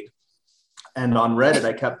made, and on Reddit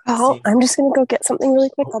I kept I'm just gonna go get something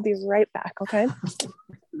really quick. I'll be right back, okay?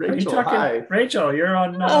 Rachel, hi. Rachel, you're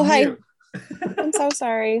on hi. mute. I'm so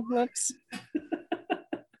sorry. Whoops.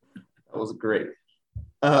 That was great.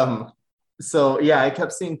 So yeah, I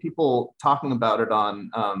kept seeing people talking about it on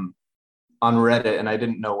on Reddit, and I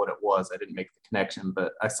didn't know what it was. I didn't make the connection,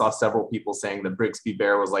 but I saw several people saying that Brigsby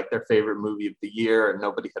Bear was like their favorite movie of the year, and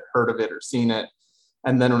nobody had heard of it or seen it.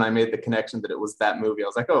 And then when I made the connection that it was that movie, I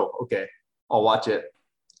was like, oh, okay, I'll watch it.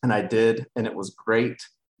 And I did, and it was great.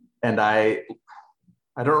 And I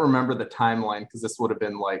don't remember the timeline because this would have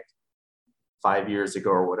been like 5 years ago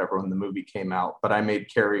or whatever when the movie came out, but I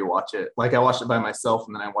made Carrie watch it. Like I watched it by myself,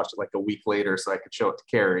 and then I watched it like a week later so I could show it to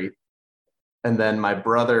Carrie. And then my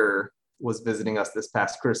brother was visiting us this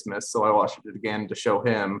past Christmas, so I watched it again to show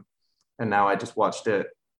him. And now I just watched it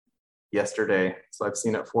yesterday, so I've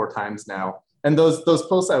seen it 4 times now. And those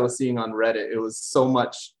posts I was seeing on Reddit, it was so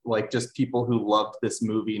much like just people who loved this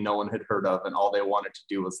movie no one had heard of, and all they wanted to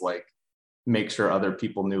do was like make sure other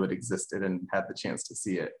people knew it existed and had the chance to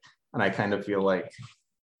see it. And I kind of feel like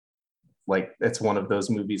it's one of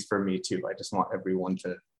those movies for me too. I just want everyone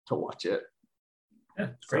to watch it. Yeah,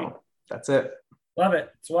 great. So that's it. Love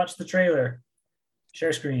it. Let's watch the trailer.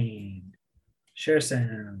 Share screen. Share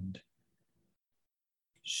sound.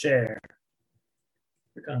 Share.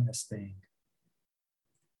 Click on this thing.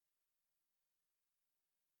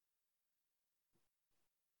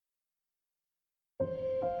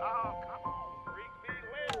 Oh, come on, Brigsby,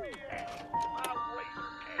 let me in. My laser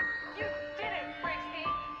cannon. You did it, Brigsby.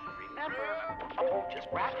 Remember, just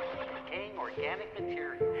rapidly decaying organic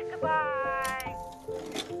material. Goodbye.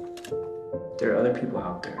 There are other people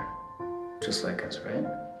out there, just like us, right?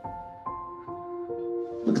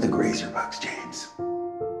 Look at the Grazerbugs, James.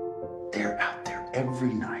 They're out there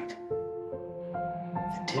every night.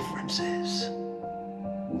 The difference is,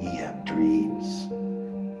 we have dreams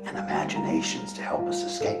and imaginations to help us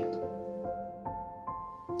escape.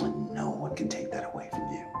 And no one can take that away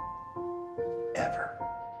from you. Ever.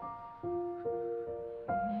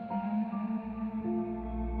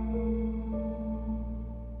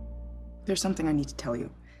 There's something I need to tell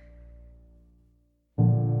you.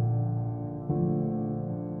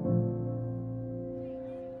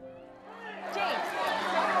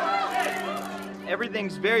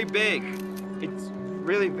 Everything's very big. It's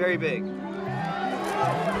really very big.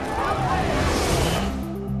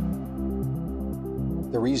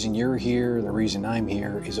 The reason you're here, the reason I'm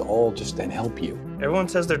here, is all just to help you. Everyone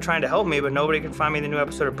says they're trying to help me, but nobody can find me the new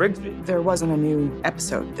episode of Brigsby. There wasn't a new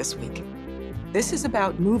episode this week. This is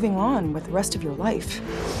about moving on with the rest of your life.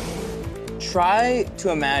 Try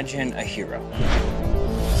to imagine a hero.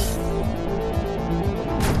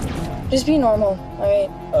 Just be normal, all right?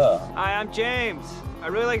 Hi, I'm James. I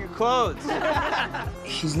really like your clothes.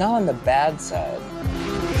 He's not on the bad side.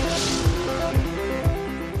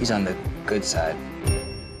 He's on the good side.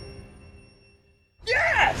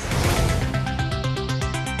 Yes!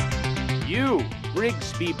 You,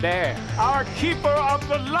 Brigsby Bear, our keeper of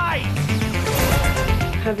the light.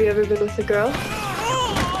 Have you ever been with a girl?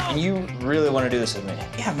 And you really want to do this with me?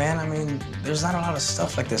 Yeah, man, I mean, there's not a lot of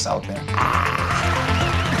stuff like this out there.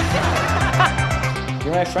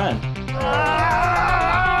 You're my friend.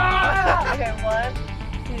 Okay, 1,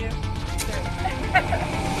 2,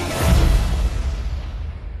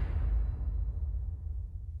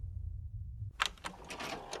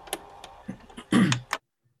 3.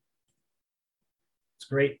 It's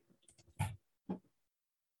great.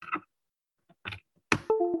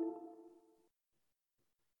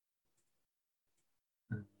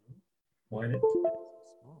 Why did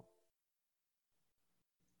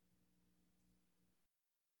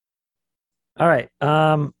All right.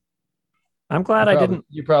 I'm glad I didn't.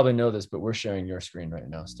 You probably know this, but we're sharing your screen right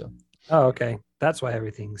now still. Oh, okay. That's why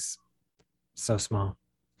everything's so small.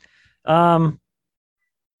 I'm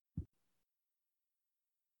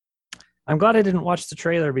glad I didn't watch the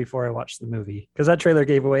trailer before I watched the movie, because that trailer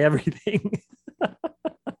gave away everything.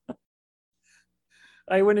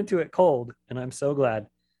 I went into it cold, and I'm so glad,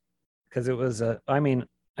 because it was I mean,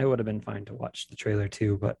 I would have been fine to watch the trailer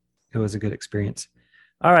too, but it was a good experience.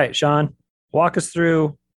 All right, Sean, walk us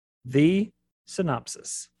through the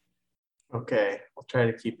synopsis. Okay, I'll try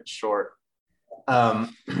to keep it short.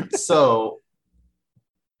 So,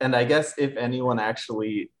 and I guess if anyone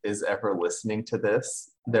actually is ever listening to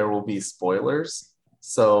this, there will be spoilers.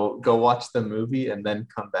 So go watch the movie and then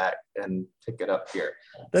come back and pick it up here.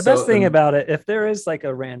 The best thing about it, if there is like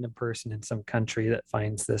a random person in some country that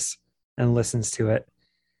finds this and listens to it,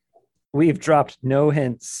 we've dropped no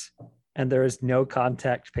hints and there is no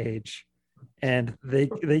contact page. And they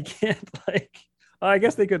can't I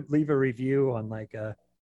guess they could leave a review on like a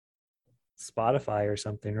Spotify or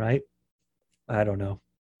something, right? I don't know.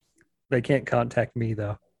 They can't contact me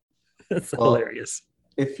though. That's hilarious.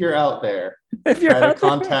 If you're out there, try to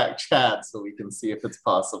contact Chad so we can see if it's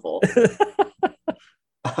possible.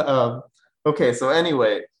 Okay, so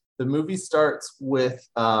anyway, the movie starts with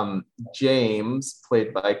James,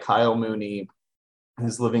 played by Kyle Mooney,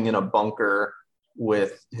 who's living in a bunker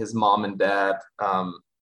with his mom and dad,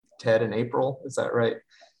 Ted and April, is that right?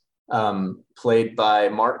 Played by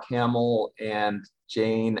Mark Hamill and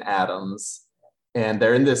Jane Addams. And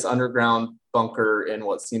they're in this underground bunker in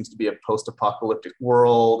what seems to be a post-apocalyptic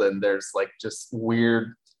world. And there's like just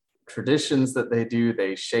weird traditions that they do.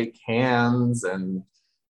 They shake hands, and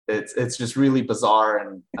it's just really bizarre.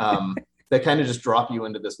 And they kind of just drop you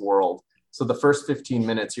into this world. So the first 15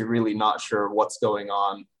 minutes, you're really not sure what's going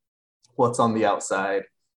on, what's on the outside.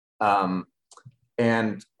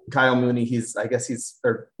 And Kyle Mooney,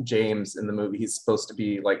 or James in the movie, he's supposed to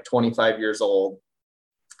be like 25 years old.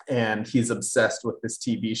 And he's obsessed with this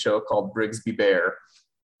TV show called Brigsby Bear,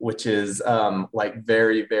 which is like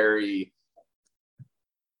very, very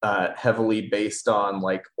heavily based on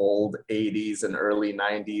like old 80s and early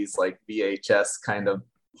 90s, like VHS kind of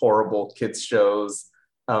horrible kids shows.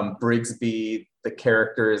 Brigsby, the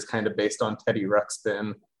character, is kind of based on Teddy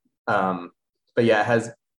Ruxpin. But yeah,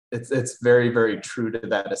 it's very, very true to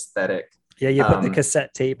that aesthetic. Yeah, you put the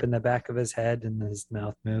cassette tape in the back of his head and his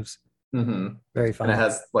mouth moves. Mm-hmm. Very fun. And it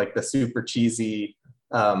has like the super cheesy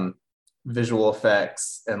visual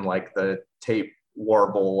effects and like the tape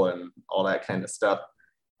warble and all that kind of stuff.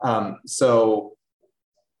 So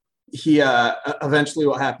he eventually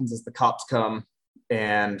what happens is the cops come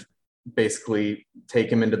and basically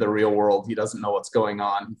take him into the real world. He doesn't know what's going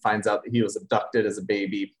on. He finds out that he was abducted as a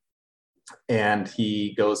baby, and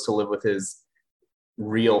he goes to live with his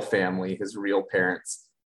real family, his real parents.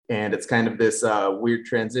 And it's kind of this weird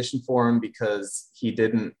transition for him because he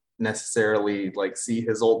didn't necessarily like see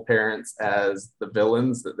his old parents as the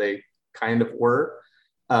villains that they kind of were.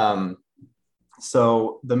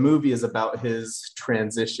 So the movie is about his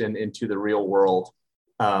transition into the real world,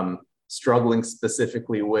 struggling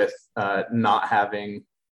specifically with not having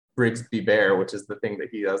Brigsby Bear, which is the thing that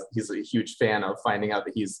he does. He's a huge fan of, finding out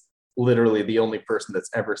that he's literally the only person that's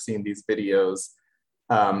ever seen these videos.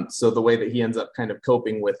 So the way that he ends up kind of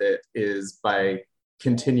coping with it is by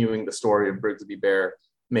continuing the story of Brigsby Bear,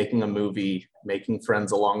 making a movie, making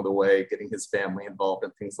friends along the way, getting his family involved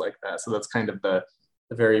and things like that. So that's kind of the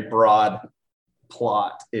very broad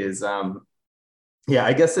plot is, I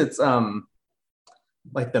guess it's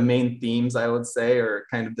like the main themes, I would say, are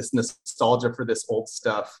kind of this nostalgia for this old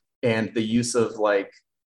stuff and the use of like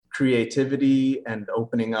creativity and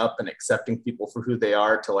opening up and accepting people for who they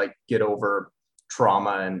are to like get over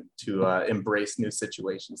trauma and to embrace new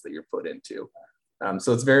situations that you're put into.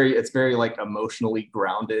 So it's very like emotionally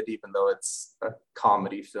grounded, even though it's a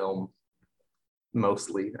comedy film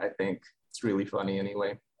mostly. I think it's really funny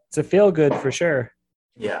anyway. It's a feel good for sure.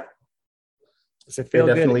 Yeah. It's a feel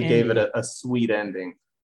good. They definitely gave it a sweet ending.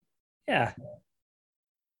 Yeah.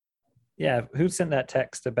 Yeah. Who sent that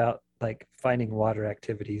text about like finding water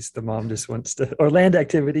activities? The mom just wants to, or land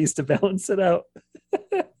activities to balance it out.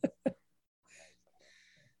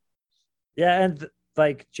 Yeah, and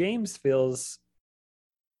like James feels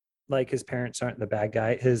like his parents aren't the bad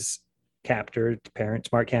guy. His captor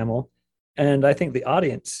parents, Mark Hamill, and I think the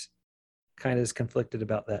audience kind of is conflicted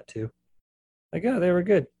about that too. Like, oh, they were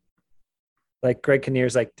good. Like Greg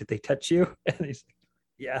Kinnear's like, did they touch you? And he's like,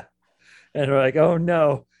 yeah. And we're like, oh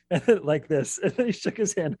no. And then like this, and then he shook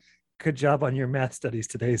his hand. Good job on your math studies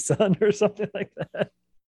today, son, or something like that.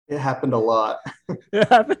 It happened a lot. It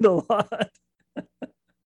happened a lot.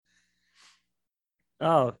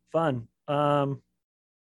 Oh, fun. So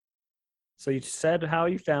you said how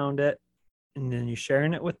you found it, and then you're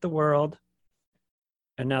sharing it with the world.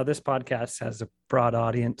 And now this podcast has a broad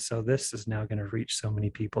audience, so this is now going to reach so many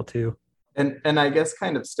people too. And I guess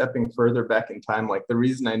kind of stepping further back in time, like the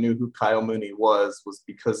reason I knew who Kyle Mooney was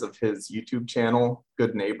because of his YouTube channel,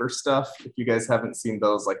 Good Neighbor Stuff. If you guys haven't seen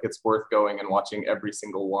those, like it's worth going and watching every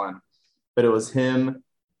single one. But it was him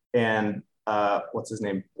and what's his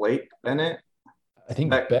name? Blake Bennett? I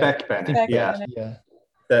think Beck Bennett. Beck yeah. Bennett. Yeah.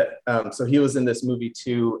 That so he was in this movie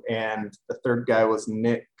too, and the third guy was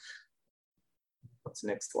Nick. What's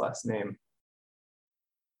Nick's last name?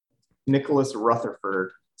 Nicholas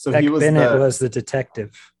Rutherford. So Beck he was Bennett was the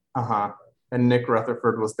detective. And Nick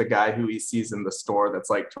Rutherford was the guy who he sees in the store that's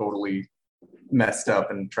like totally messed up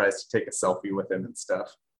and tries to take a selfie with him and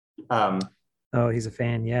stuff. Oh, he's a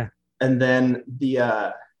fan, yeah. And then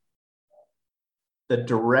the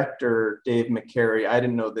director, Dave McCary, I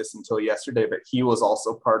didn't know this until yesterday, but he was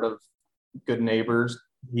also part of Good Neighbors.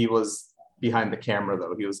 He was behind the camera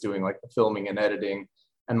though. He was doing like the filming and editing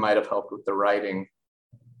and might have helped with the writing.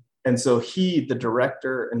 And so the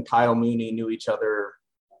director, and Kyle Mooney knew each other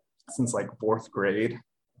since like fourth grade.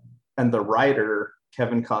 And the writer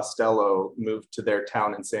Kevin Costello moved to their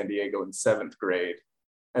town in San Diego in 7th grade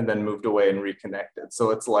and then moved away and reconnected.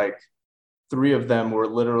 So it's like 3 of them were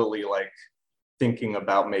literally like thinking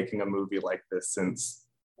about making a movie like this since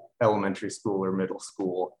elementary school or middle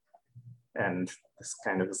school. And this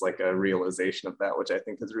kind of is like a realization of that, which I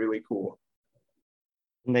think is really cool.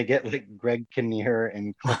 And they get like Greg Kinnear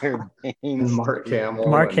and Claire Danes. And Mark Hamill.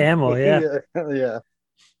 Mark Hamill, yeah. Yeah.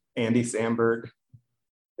 Andy Samberg.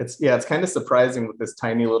 It's kind of surprising with this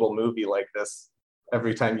tiny little movie like this.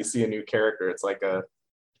 Every time you see a new character, it's like a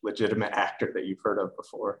legitimate actor that you've heard of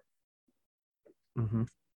before. Mm-hmm.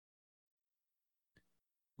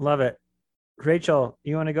 Love it. Rachel,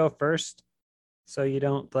 you want to go first so you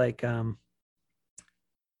don't like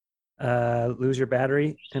lose your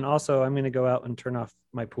battery? And also I'm going to go out and turn off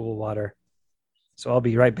my pool water. So I'll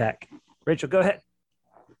be right back. Rachel, go ahead.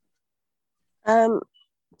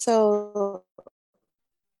 So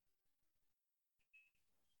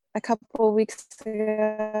a couple of weeks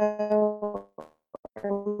ago,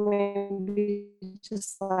 or maybe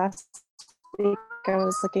just last week, I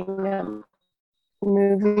was looking at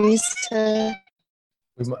movies to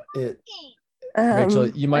Rachel,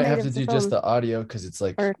 you might have to use do the just phone. the audio because it's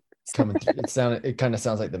like coming through. It kind of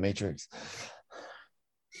sounds like the Matrix.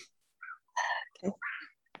 Okay.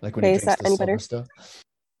 Like when he Okay, is drinks that the any silver better? stuff.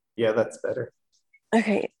 Yeah, that's better.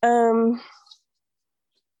 Okay.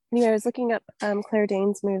 Yeah, I was looking up Claire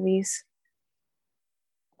Danes movies.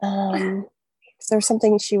 So there was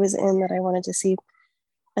something she was in that I wanted to see,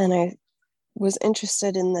 and I was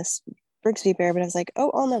interested in this Brigsby Bear, but I was like,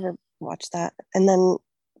 oh, I'll never watch that. And then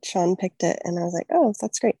Sean picked it, and I was like, oh,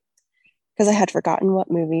 that's great, because I had forgotten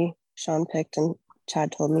what movie Sean picked, and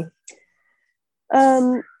Chad told me.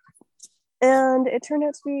 And it turned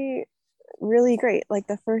out to be really great. Like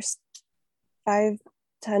the first 5-10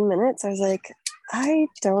 minutes, I was like, I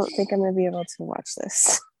don't think I'm gonna be able to watch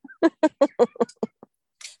this.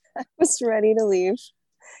 I was ready to leave.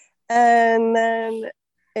 And then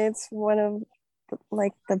it's one of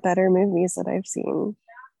like the better movies that I've seen,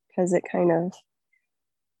 because it kind of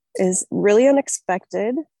is really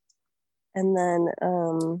unexpected, and then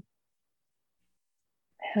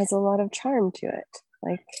has a lot of charm to it.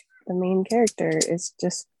 Like the main character is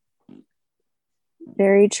just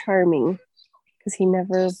very charming, because he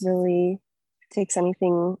never really takes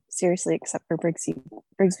anything seriously except for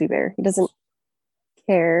Brigsby Bear. He doesn't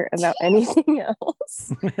care about anything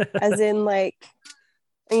else. As in, like,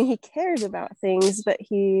 I mean, he cares about things, but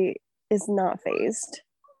he is not fazed.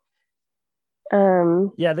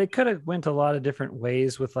 Yeah, they could have went a lot of different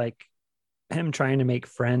ways with like him trying to make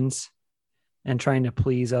friends and trying to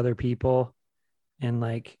please other people. And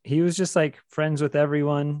like he was just like friends with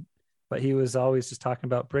everyone, but he was always just talking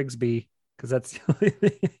about Brigsby, because that's the only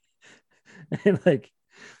thing. And like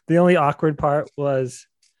the only awkward part was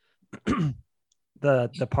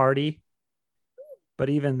the party, but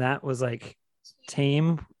even that was like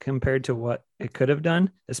tame compared to what it could have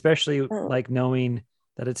done, especially like knowing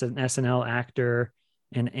that it's an SNL actor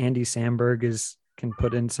and Andy Samberg can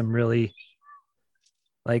put in some really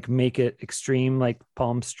like make it extreme, like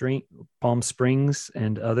Palm Springs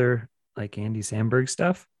and other like Andy Samberg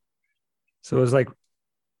stuff. So it was like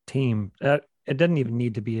tame. It doesn't even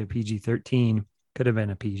need to be a PG-13. Could have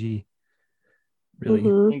been a PG. Really.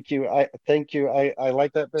 Mm-hmm. Thank you. I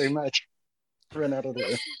like that very much. Run out of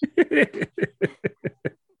there.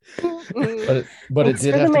 But it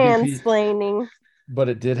did have to be mansplaining. But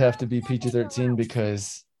it did have to be PG-13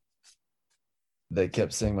 because they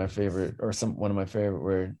kept saying my favorite, or one of my favorite,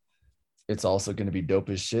 where it's also going to be dope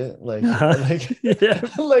as shit. Like, yeah.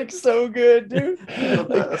 Like so good, dude.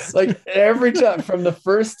 like every time, from the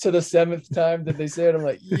first to the 7th time that they say it, I'm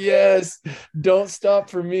like, yes, don't stop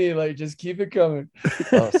for me. Like, just keep it coming.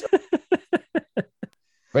 Oh, sorry.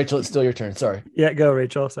 Rachel, it's still your turn. Sorry. Yeah, go,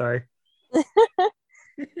 Rachel. Sorry.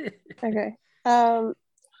 Okay.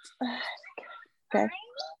 Okay.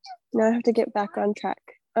 Now I have to get back on track.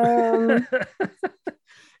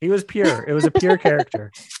 He was pure. It was a pure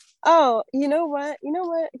character. Oh, you know what?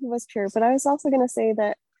 He was pure, but I was also going to say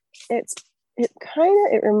that it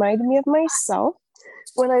reminded me of myself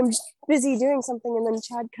when I'm busy doing something, and then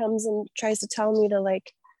Chad comes and tries to tell me to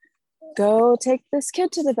like go take this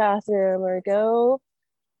kid to the bathroom, or go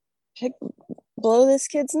blow this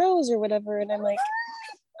kid's nose or whatever, and I'm like,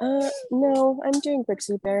 no, I'm doing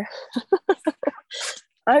Brigsby Bear.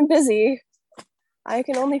 I'm busy. I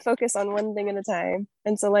can only focus on one thing at a time.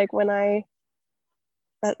 And so like when I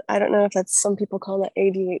don't know if that's, some people call that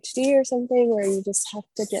ADHD or something, where you just have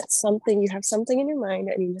to get something, you have something in your mind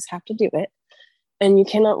and you just have to do it, and you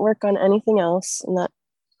cannot work on anything else. And that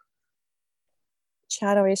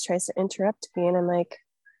Chad always tries to interrupt me, and I'm like,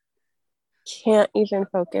 can't even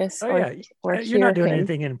focus. Oh yeah, or you're not hear doing him.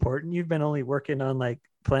 anything important. You've been only working on like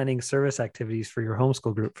planning service activities for your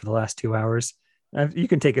homeschool group for the last 2 hours. You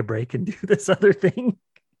can take a break and do this other thing.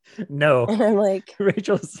 No, And I'm like,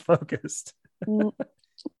 Rachel's focused. and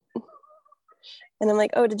I'm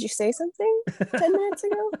like, oh, did you say something 10 minutes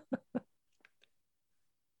ago?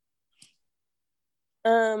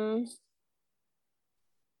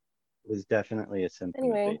 It was definitely a symptom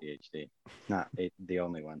Anyway. of ADHD. Not the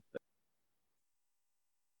only one. But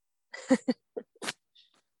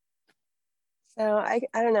So I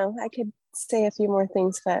don't know. I could say a few more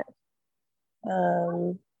things, but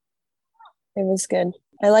it was good.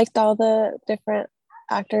 I liked all the different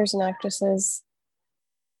actors and actresses.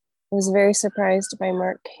 I was very surprised by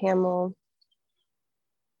Mark Hamill.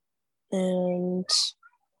 And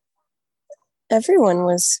everyone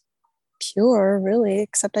was pure, really,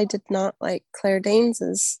 except I did not like Claire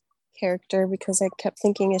Danes' character because I kept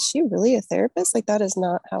thinking, is she really a therapist? Like, that is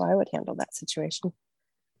not how I would handle that situation.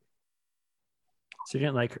 So you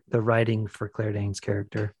didn't like the writing for Claire Danes'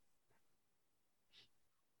 character?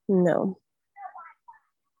 No.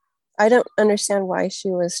 I don't understand why she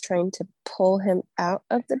was trying to pull him out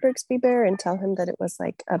of the Brigsby Bear and tell him that it was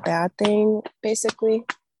like a bad thing, basically.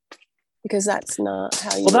 Because that's not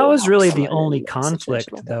how you. Well, that was help really the someone only in a conflict,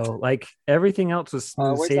 situation like that. though. Like everything else was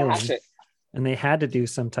smooth Where's the sailing, hatchet? and they had to do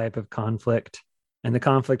some type of conflict. And the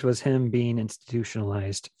conflict was him being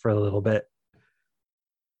institutionalized for a little bit,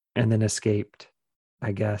 and then escaped,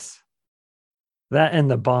 I guess. That and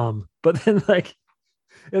the bomb, but then like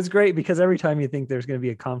it's great because every time you think there's going to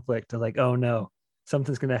be a conflict, they're like, oh no,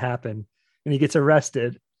 something's going to happen, and he gets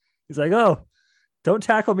arrested. He's like, oh, don't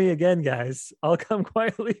tackle me again, guys. I'll come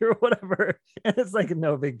quietly or whatever. And it's like,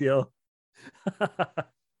 no big deal.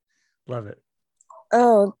 Love it.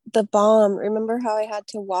 Oh, the bomb. Remember how I had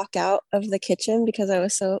to walk out of the kitchen because I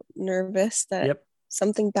was so nervous that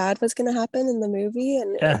something bad was going to happen in the movie,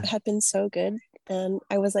 and it had been so good. And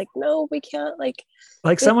I was like, no, we can't. Like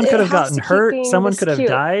someone could have has gotten to keep hurt. being Someone this could have cute.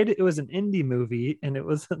 died. It was an indie movie, and it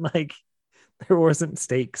wasn't like there wasn't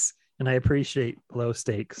stakes. And I appreciate low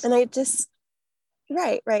stakes. And I just,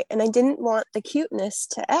 right. And I didn't want the cuteness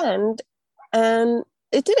to end, and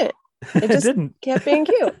it didn't. It just didn't. kept being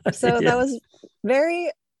cute. So Yeah. that was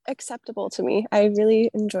very acceptable to me. I really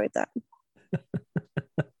enjoyed that.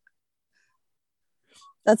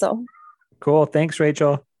 That's all. Cool. Thanks,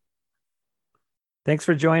 Rachel. Thanks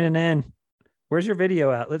for joining in. Where's your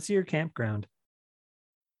video at? Let's see your campground.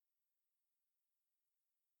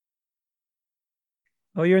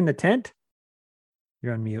 Oh, you're in the tent?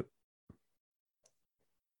 You're on mute.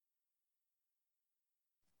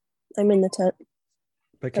 I'm in the tent.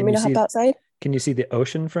 But Want me to hop outside? Can you see the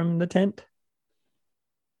ocean from the tent?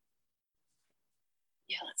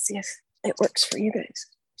 Yeah, let's see if it works for you guys.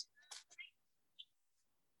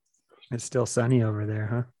 It's still sunny over there,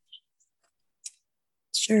 huh?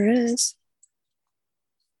 Sure is.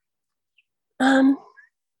 Oh.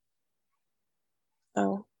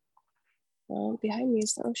 Well, behind me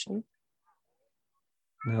is the ocean.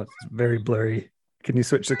 No, it's very blurry. Can you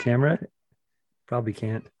switch the camera? Probably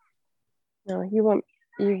can't. No, you won't.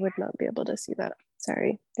 You would not be able to see that.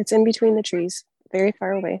 Sorry. It's in between the trees, very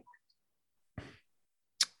far away.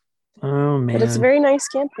 Oh, man. But it's a very nice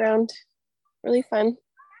campground. Really fun.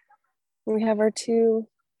 We have our 2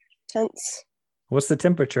 tents. What's the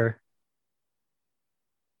temperature?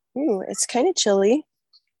 Ooh, it's kind of chilly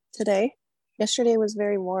today. Yesterday was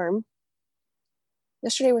very warm.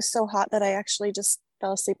 Yesterday was so hot that I actually just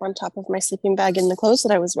fell asleep on top of my sleeping bag in the clothes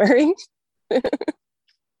that I was wearing.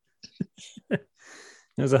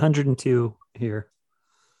 It was 102 here.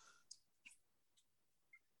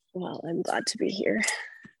 Well, I'm glad to be here.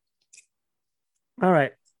 All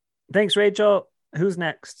right. Thanks, Rachel. Who's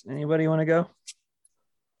next? Anybody want to go?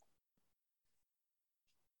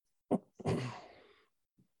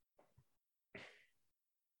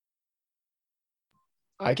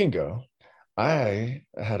 I can go. I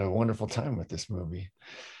had a wonderful time with this movie.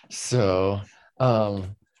 So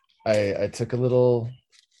I took a little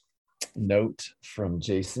note from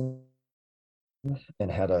Jason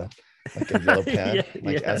and had a yellow pad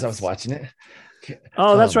as I was watching it.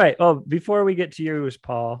 Oh, that's right. Oh, before we get to yours,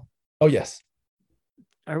 Paul. Oh, yes.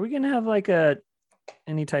 Are we going to have like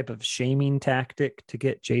any type of shaming tactic to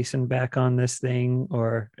get Jason back on this thing,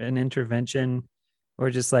 or an intervention,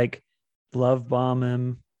 or just like love bomb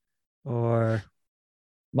him? Or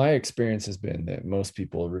my experience has been that most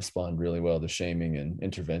people respond really well to shaming and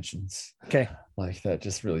interventions. Okay. Like that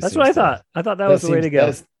just really That's what I thought. I thought that was the way to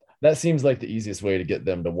go. That seems like the easiest way to get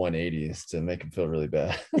them to 180 is to make them feel really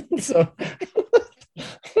bad. So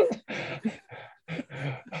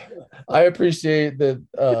I appreciate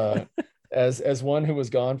that. As one who was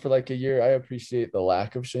gone for like a year, I appreciate the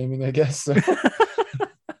lack of shaming, I guess. So,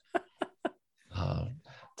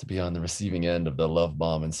 to be on the receiving end of the love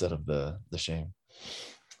bomb instead of the shame.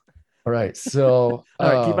 All right, so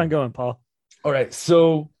all right, keep on going, Paul. All right,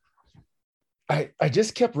 so I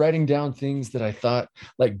just kept writing down things that I thought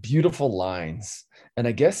like beautiful lines, and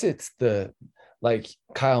I guess it's the like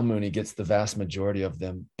Kyle Mooney gets the vast majority of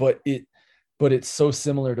them, but it's so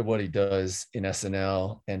similar to what he does in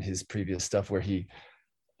SNL and his previous stuff where he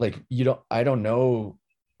like I don't know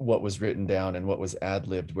what was written down and what was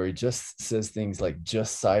ad-libbed, where he just says things like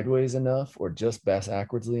just sideways enough or just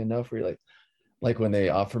backwardsly enough, where you're like when they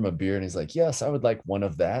offer him a beer and he's like, yes, I would like one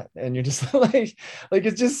of that. And you're just like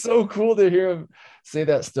it's just so cool to hear him say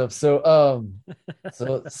that stuff. So,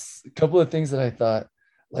 so a couple of things that I thought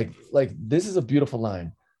like this is a beautiful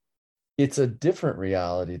line. It's a different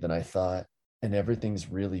reality than I thought. And everything's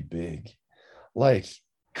really big. Like,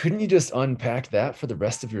 couldn't you just unpack that for the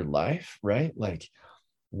rest of your life? Right. Like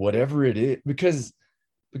whatever it is, because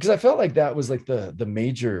I felt like that was like the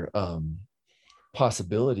major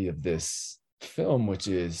possibility of this film, which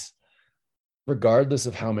is regardless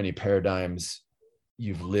of how many paradigms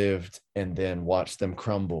you've lived and then watched them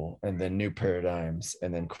crumble and then new paradigms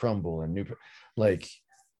and then crumble and new, like,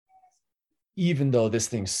 even though this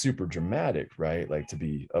thing's super dramatic, right? Like to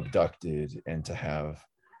be abducted and to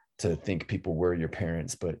think people were your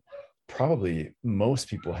parents, but probably most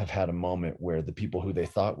people have had a moment where the people who they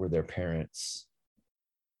thought were their parents,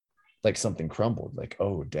 like something crumbled, like,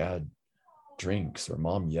 oh, dad drinks or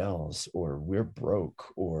mom yells or we're broke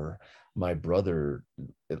or my brother,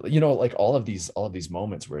 like all of these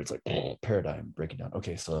moments where it's like paradigm breaking down.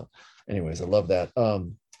 Okay, so anyways, I love that.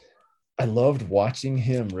 I loved watching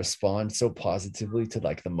him respond so positively to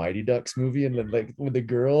like the Mighty Ducks movie, and then like when the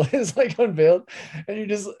girl is like unveiled,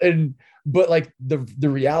 and but like the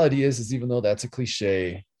reality is even though that's a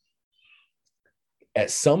cliche,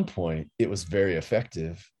 at some point it was very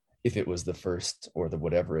effective if it was the first or the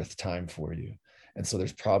whateverth time for you. And so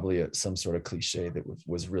there's probably some sort of cliche that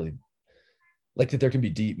was really like that there can be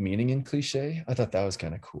deep meaning in cliche. I thought that was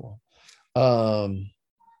kind of cool.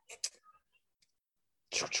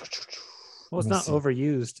 Well, it's not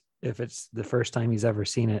overused if it's the first time he's ever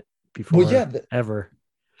seen it before. Well, yeah, ever.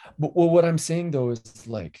 Well, what I'm saying though is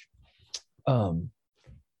like,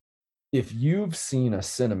 if you've seen a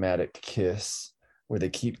cinematic kiss where they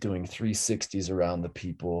keep doing 360s around the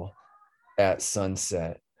people at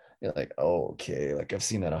sunset, you're like, oh, okay, like I've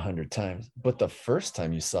seen that 100 times. But the first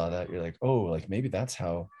time you saw that, you're like, oh, like maybe that's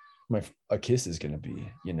how a kiss is gonna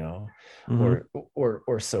be, Mm-hmm.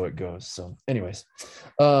 or so it goes. So, anyways,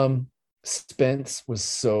 Spence was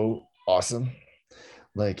so awesome.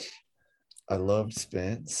 Like, I loved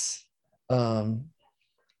Spence. The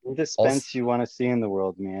Spence Also, you want to see in the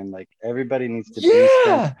world, man. Like everybody needs to be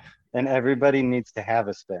yeah. Spence, and everybody needs to have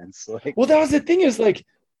a Spence. Like, Well, that was the thing, is like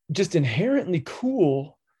just inherently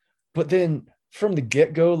cool, but then from the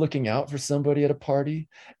get-go looking out for somebody at a party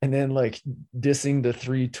and then like dissing the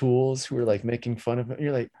three tools who were like making fun of him.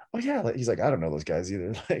 You're like, oh yeah, like, he's like, I don't know those guys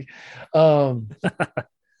either. Like,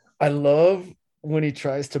 I love when he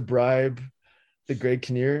tries to bribe the Greg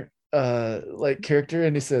Kinnear like character,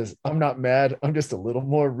 and he says, I'm not mad, I'm just a little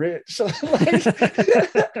more rich. Like, and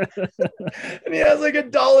he has like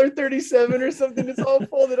 $1.37 or something, it's all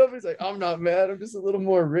folded up. He's like, I'm not mad, I'm just a little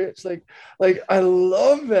more rich. Like I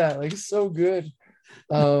love that. Like, it's so good.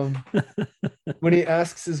 When he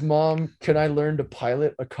asks his mom, can I learn to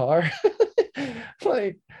pilot a car?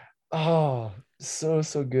 Like, oh, so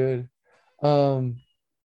good.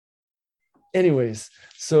 Anyways,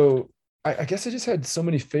 so I guess I just had so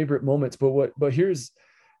many favorite moments, but here's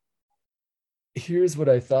what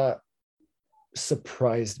I thought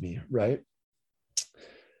surprised me, right?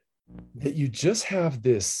 That you just have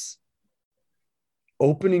this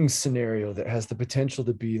opening scenario that has the potential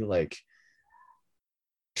to be like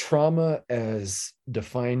trauma as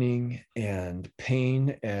defining and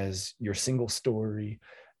pain as your single story,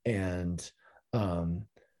 and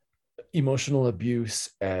emotional abuse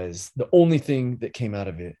as the only thing that came out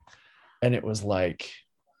of it. And it was like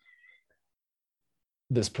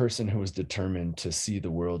this person who was determined to see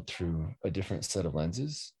the world through a different set of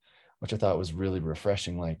lenses, which I thought was really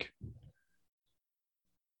refreshing. Like,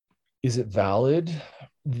 is it valid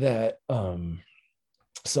that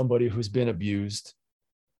somebody who's been abused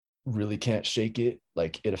really can't shake it?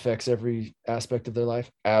 Like, it affects every aspect of their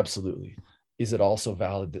life? Absolutely. Is it also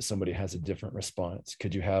valid that somebody has a different response?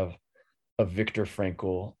 Could you have a Viktor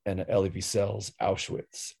Frankl and an Elie Wiesel's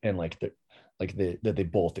Auschwitz, and that they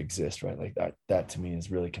both exist, right? Like that to me is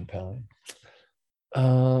really compelling.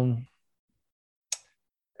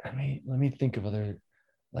 let me think of other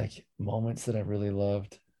like moments that I really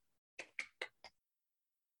loved.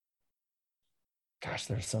 Gosh,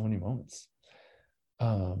 there's so many moments.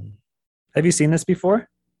 Have you seen this before?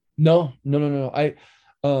 No.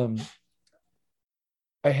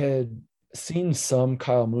 I had seen some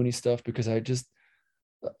Kyle Mooney stuff because I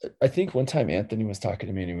think one time Anthony was talking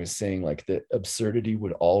to me and he was saying like that absurdity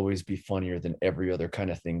would always be funnier than every other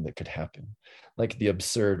kind of thing that could happen. Like the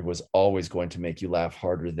absurd was always going to make you laugh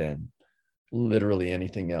harder than literally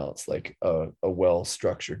anything else, like a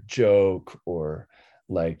well-structured joke or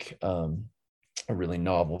like a really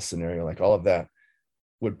novel scenario. Like all of that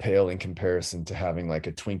would pale in comparison to having like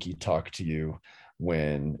a Twinkie talk to you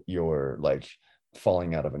when you're like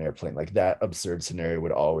falling out of an airplane. Like that absurd scenario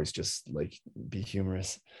would always just like be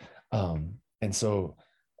humorous. And so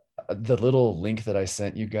the little link that I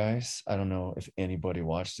sent you guys, I don't know if anybody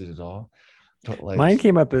watched it at all, but like mine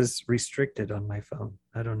came up as restricted on my phone.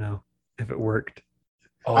 I don't know if it worked.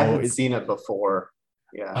 Oh, I had seen it before.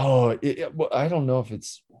 Yeah. Oh, well, I don't know if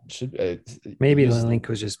maybe the link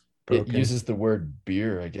was just broken. It uses the word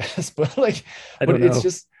beer, I guess, but like, I don't know. It's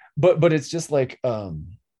just, but it's just like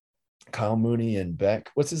Kyle Mooney and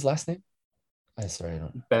Beck. What's his last name? I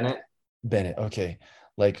don't. Bennett. Okay,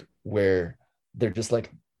 like where they're just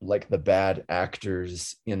like the bad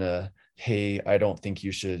actors in a hey, I don't think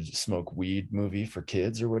you should smoke weed movie for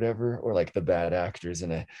kids or whatever, or like the bad actors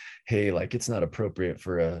in a hey, like it's not appropriate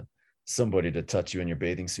for somebody to touch you in your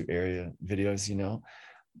bathing suit area videos, you know.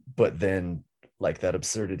 But then like that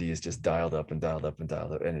absurdity is just dialed up, and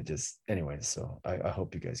it just anyways. So I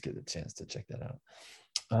hope you guys get a chance to check that out.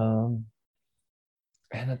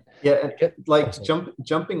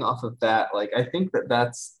 Jumping off of that, like I think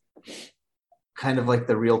that's kind of like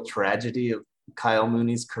the real tragedy of Kyle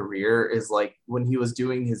Mooney's career is like when he was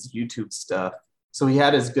doing his YouTube stuff. So he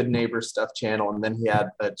had his Good Neighbor Stuff channel, and then he had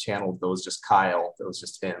a channel that was just Kyle, that was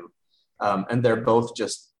just him, and they're both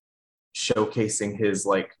just showcasing his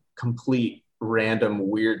like complete random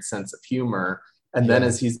weird sense of humor. And then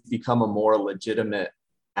as he's become a more legitimate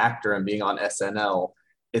actor and being on SNL,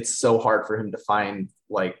 it's so hard for him to find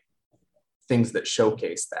like things that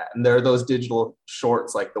showcase that. And there are those digital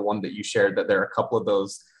shorts, like the one that you shared, that there are a couple of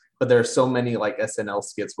those, but there are so many like SNL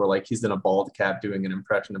skits where like he's in a bald cap doing an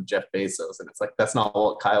impression of Jeff Bezos. And it's like, that's not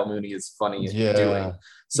what Kyle Mooney is funny at doing.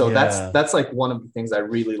 So that's like one of the things I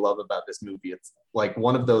really love about this movie. It's like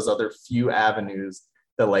one of those other few avenues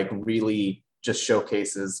that like really just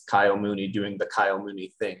showcases Kyle Mooney doing the Kyle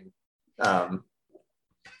Mooney thing.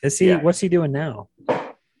 Is he? What's he doing now?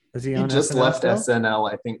 Is he on? He just SNL left still?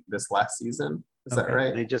 SNL, I think, this last season. Is that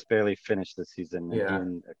right? They just barely finished the season. Yeah.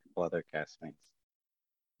 And a couple other castmates.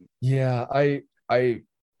 Yeah, I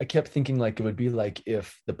kept thinking like it would be like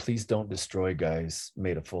if the Please Don't Destroy guys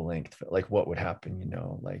made a full length, like what would happen, you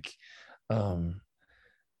know, like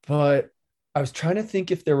but I was trying to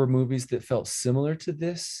think if there were movies that felt similar to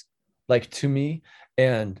this, like to me,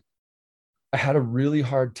 and I had a really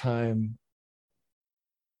hard time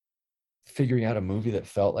figuring out a movie that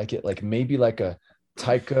felt like it, like maybe like a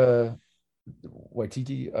Taika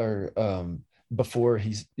Waititi or before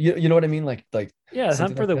he's you know what I mean, like yeah,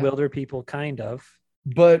 Hunt for like the that. Wilder People, kind of,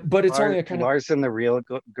 but it's only a kind of Lars and the Real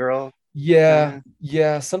Girl. Yeah,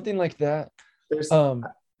 something like that.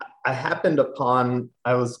 I happened upon,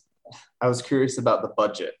 I was curious about the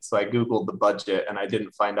budget, so I googled the budget and I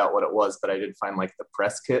didn't find out what it was, but I did find like the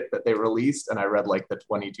press kit that they released, and I read like the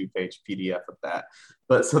 22-page PDF of that.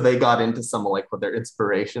 But so they got into some of like what their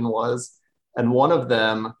inspiration was, and one of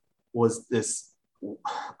them was this,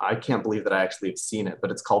 I can't believe that I actually have seen it,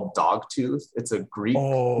 but it's called Dogtooth. It's a Greek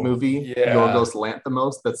movie, Yorgos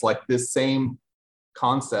Lanthimos, that's like this same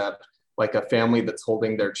concept, like a family that's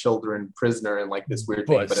holding their children prisoner in like this weird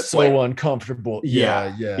thing, but it's so like uncomfortable.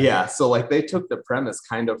 Yeah. So like they took the premise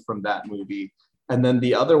kind of from that movie. And then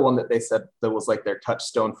the other one that they said that was like their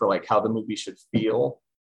touchstone for like how the movie should feel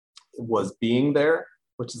was Being There,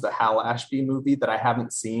 which is a Hal Ashby movie that I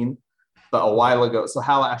haven't seen, but a while ago. So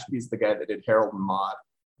Hal Ashby is the guy that did Harold and Maude,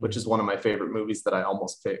 which is one of my favorite movies that I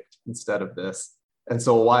almost picked instead of this. And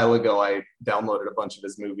so a while ago, I downloaded a bunch of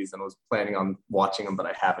his movies and was planning on watching them, but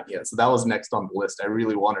I haven't yet. So that was next on the list. I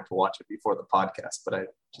really wanted to watch it before the podcast, but I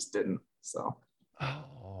just didn't. So,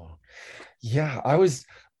 yeah, I was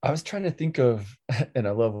trying to think of, and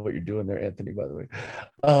I love what you're doing there, Anthony, by the way.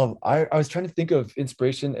 I was trying to think of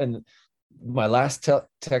inspiration, and my last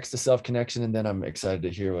text to Self Connection, and then I'm excited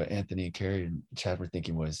to hear what Anthony and Carrie and Chad were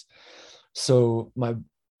thinking was, so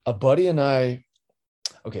a buddy and I,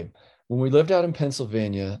 when we lived out in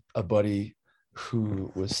Pennsylvania, a buddy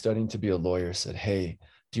who was studying to be a lawyer said, "Hey,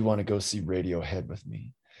 do you want to go see Radiohead with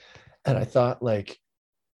me?" And I thought, like,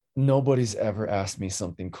 nobody's ever asked me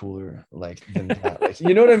something cooler like than that. Like,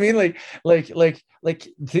 you know what I mean? Like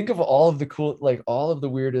think of all of the cool, like all of the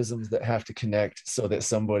weirdisms that have to connect so that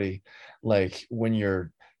somebody, like when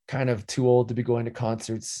you're kind of too old to be going to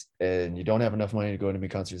concerts and you don't have enough money to go to any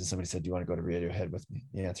concerts, and somebody said, do you want to go to Radiohead with me?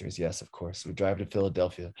 The answer is yes, of course. We drive to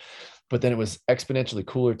Philadelphia. But then it was exponentially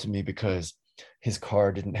cooler to me because his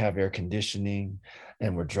car didn't have air conditioning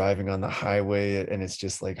and we're driving on the highway and it's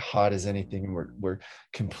just like hot as anything, and we're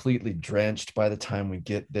completely drenched by the time we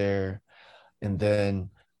get there. And then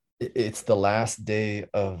it's the last day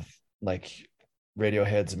of like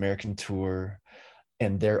Radiohead's American tour,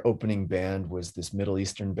 and their opening band was this Middle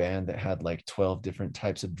Eastern band that had like 12 different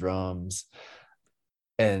types of drums,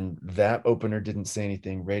 and that opener didn't say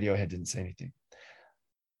anything. Radiohead didn't say anything.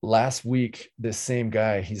 Last week, this same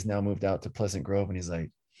guy, he's now moved out to Pleasant Grove, and he's like,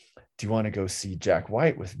 do you want to go see Jack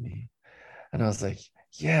White with me? And I was like,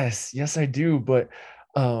 yes, I do. But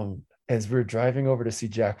as we're driving over to see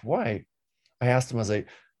Jack White, I asked him, I was like,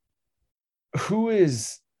 who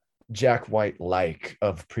is Jack White like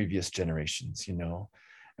of previous generations, you know?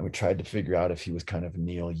 And we tried to figure out if he was kind of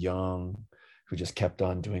Neil Young, who just kept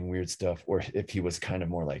on doing weird stuff, or if he was kind of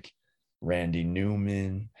more like Randy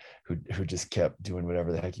Newman, who just kept doing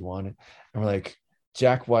whatever the heck he wanted. And we're like,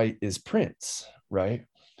 Jack White is Prince, right?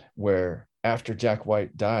 Where after Jack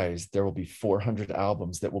White dies, there will be 400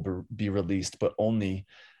 albums that will be released, but only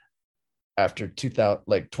after 2000,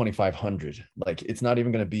 like 2500. Like, it's not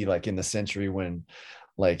even going to be like in the century when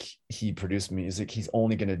like he produced music. He's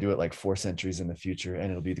only going to do it like 4 centuries in the future,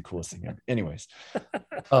 and it'll be the coolest thing ever. Anyways,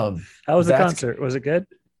 how was the concert? Was it good?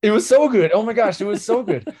 It was so good. Oh my gosh, it was so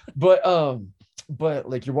good. But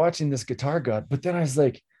like you're watching this guitar god, but then I was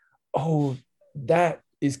like, oh, that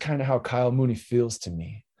is kind of how Kyle Mooney feels to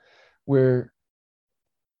me. Where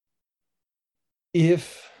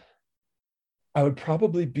if I would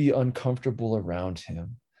probably be uncomfortable around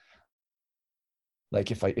him, like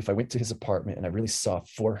if I went to his apartment and I really saw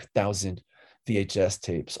 4,000 VHS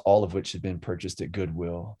tapes, all of which had been purchased at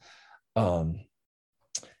Goodwill, and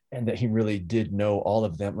that he really did know all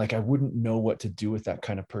of them, like I wouldn't know what to do with that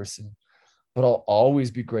kind of person. But I'll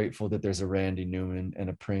always be grateful that there's a Randy Newman and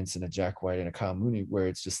a Prince and a Jack White and a Kyle Mooney, where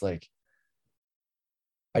it's just like,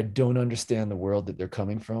 I don't understand the world that they're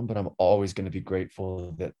coming from, but I'm always going to be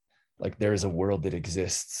grateful that like there is a world that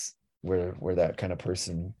exists where that kind of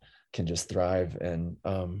person can just thrive. And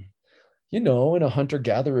you know, in a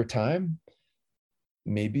hunter-gatherer time,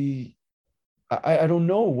 maybe I don't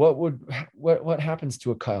know what happens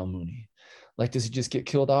to a Kyle Mooney. Like, does he just get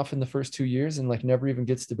killed off in the first 2 years and like never even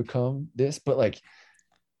gets to become this? But like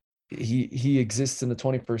he exists in the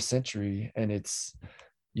 21st century, and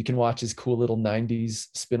you can watch his cool little 90s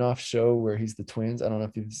spin-off show where he's the twins. I don't know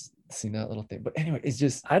if you've seen that little thing, but anyway, it's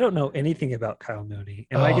just, I don't know anything about Kyle Mooney.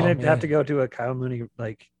 Am I gonna have to go to a Kyle Mooney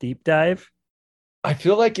like deep dive? I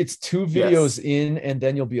feel like it's 2 videos in, and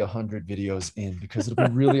then you'll be 100 videos in, because it'll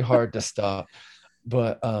be really hard to stop.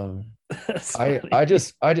 But I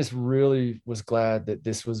just really was glad that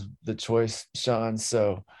this was the choice, Sean.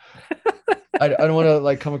 So I don't want to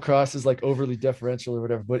like come across as like overly deferential or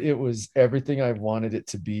whatever, but it was everything I wanted it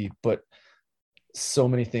to be, but so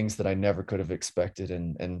many things that I never could have expected,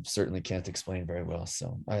 and certainly can't explain very well.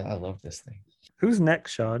 So I love this thing. Who's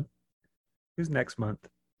next, Sean? Who's next month?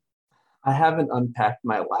 I haven't unpacked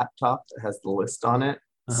my laptop that has the list on it.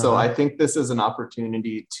 So I think this is an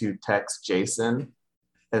opportunity to text Jason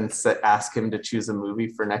and ask him to choose a movie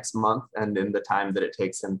for next month. And in the time that it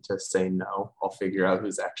takes him to say no, I'll figure out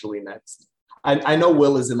who's actually next. I know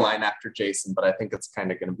Will is in line after Jason, but I think it's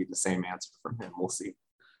kind of going to be the same answer from him. We'll see.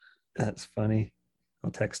 That's funny.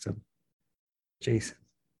 I'll text him. Jason.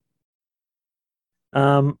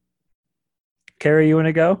 Carrie, you want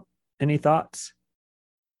to go? Any thoughts?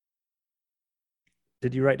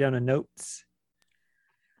 Did you write down a notes?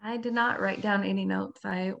 I did not write down any notes.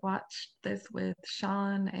 I watched this with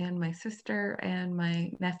Sean and my sister and my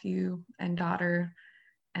nephew and daughter,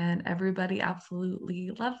 and everybody absolutely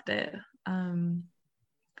loved it.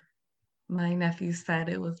 My nephew said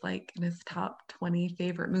it was like in his top 20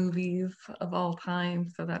 favorite movies of all time.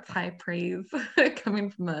 So that's high praise coming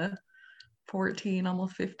from a 14,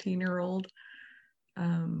 almost 15-year-old.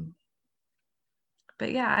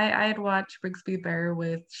 But yeah, I had watched Brigsby Bear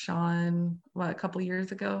with Sean, a couple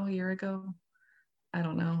years ago, a year ago? I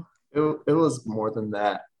don't know. It was more than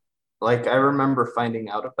that. Like, I remember finding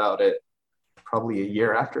out about it probably a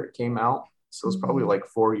year after it came out. So it was probably like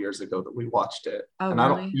 4 years ago that we watched it. Oh, and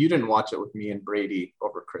really? You didn't watch it with me and Brady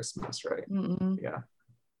over Christmas, right? Mm-mm. Yeah.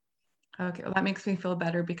 Okay, well, that makes me feel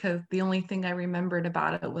better, because the only thing I remembered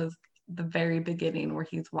about it was the very beginning where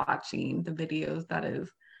he's watching the videos that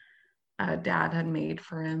his dad had made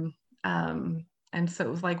for him. And so it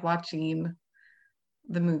was like watching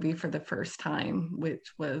the movie for the first time,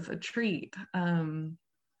 which was a treat.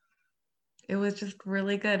 It was just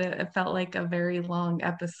really good. It felt like a very long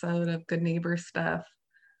episode of Good Neighbor stuff.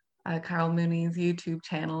 Kyle Mooney's YouTube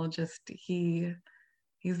channel, just he's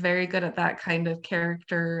very good at that kind of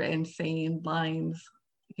character and saying lines,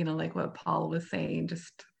 you know, like what Paul was saying,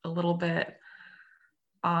 just a little bit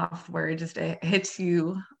off where it hits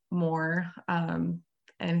you more.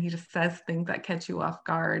 And he just says things that catch you off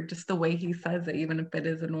guard, just the way he says it, even if it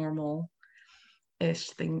is a normal-ish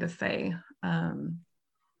thing to say.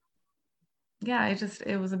 Yeah,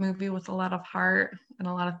 it was a movie with a lot of heart and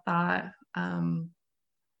a lot of thought.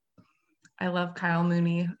 I love Kyle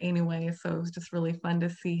Mooney anyway, so it was just really fun to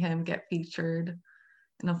see him get featured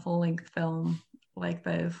in a full-length film like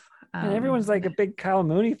this. And everyone's like a big Kyle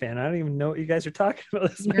Mooney fan. I don't even know what you guys are talking about.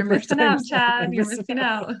 This is my You're first missing time out, Chad. You're missing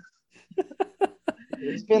out.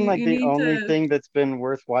 It's been like the only thing that's been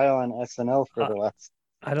worthwhile on SNL for the last.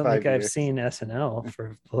 I don't 5 think I've years. seen SNL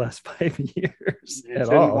for the last 5 years You at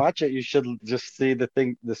shouldn't all. watch it. You should just see the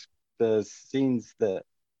scenes that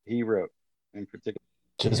he wrote in particular.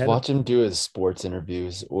 Just watch him do his sports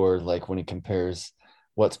interviews, or like when he compares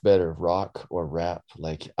what's better, rock or rap.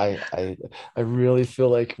 Like I really feel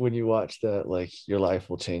like when you watch that, like your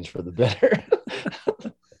life will change for the better.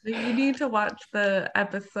 You need to watch the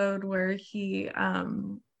episode where he's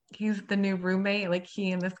the new roommate. Like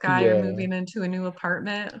he and this guy are moving into a new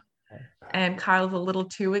apartment, and Kyle's a little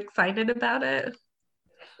too excited about it.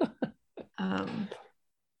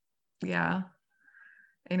 Yeah.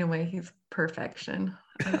 Anyway, he's perfection.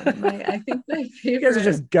 I think my favorite. You guys are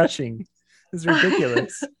just gushing. This is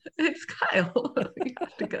ridiculous. It's Kyle. You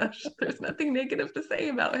have to gush. There's nothing negative to say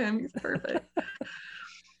about him. He's perfect.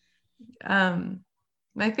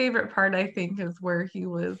 My favorite part, I think, is where he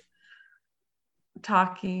was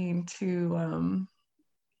talking to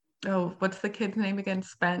what's the kid's name again?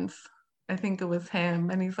 Spence. I think it was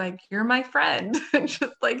him. And he's like, "You're my friend." And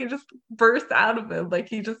just like it just burst out of him. Like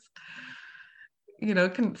he just, you know,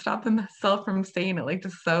 couldn't stop himself from saying it, like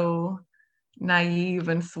just so naive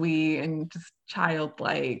and sweet and just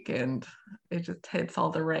childlike, and it just hits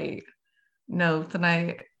all the right notes. And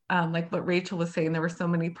I like what Rachel was saying, there were so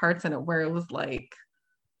many parts in it where it was like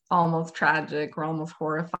almost tragic or almost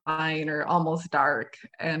horrifying or almost dark,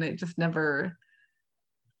 and it just never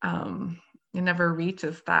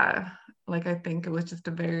reaches that. Like I think it was just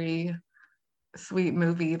a very sweet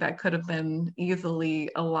movie that could have been easily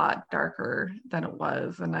a lot darker than it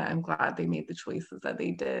was, and I'm glad they made the choices that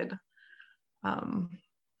they did,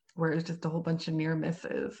 where it's just a whole bunch of near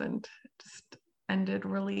misses and just ended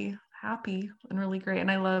really happy and really great.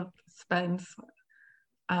 And I love Spence.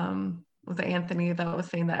 Was it Anthony that was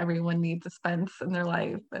saying that everyone needs a Spence in their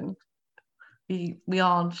life, and we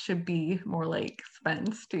all should be more like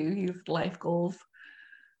Spence too. He's life goals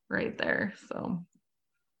right there. So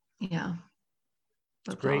yeah,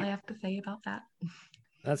 that's all I have to say about that.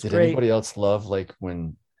 That's Did great. anybody else love like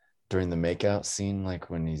when during the makeout scene, like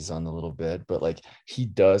when he's on the little bed, but like he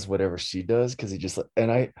does whatever she does because he just,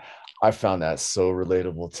 and I found that so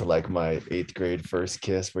relatable to like my 8th grade first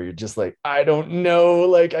kiss, where you're just like, I don't know,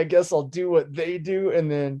 like I guess I'll do what they do, and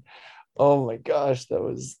then oh my gosh, that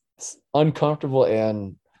was uncomfortable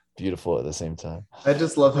and beautiful at the same time. I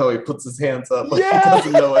just love how he puts his hands up like Yeah. he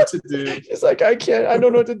doesn't know what to do. It's like I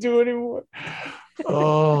don't know what to do anymore.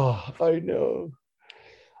 Oh, I know.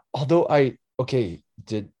 Although I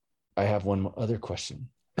have one other question.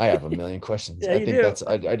 I have a million questions. Yeah, I think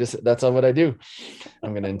do. that's all what I do.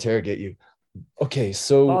 I'm going to interrogate you. Okay,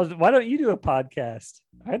 so Well, why don't you do a podcast?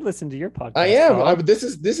 I'd listen to your podcast. I am. Paul. This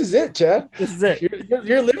is it, Chad. This is it.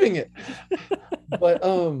 You're living it. But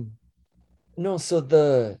no.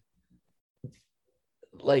 So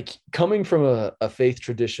like coming from a faith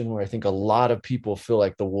tradition where I think a lot of people feel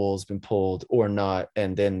like the wool's been pulled or not,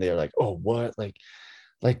 and then they're like, oh, what? Like,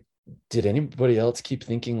 did anybody else keep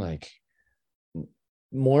thinking like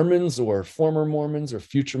Mormons or former Mormons or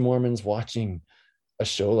future Mormons watching a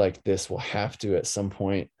show like this will have to at some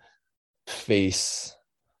point face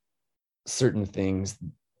certain things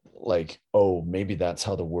like, oh, maybe that's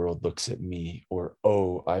how the world looks at me, or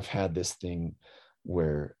oh, I've had this thing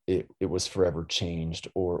where it was forever changed,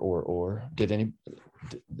 or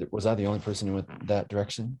was I the only person who went that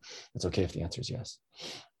direction? It's okay if the answer is yes.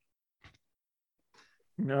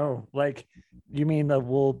 No, like you mean the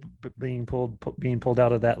wool being pulled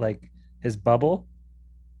out of that, like his bubble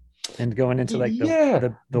and going into like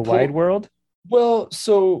the wide world? Well,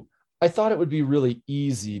 so I thought it would be really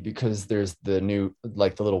easy because there's the new,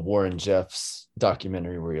 like the little Warren Jeffs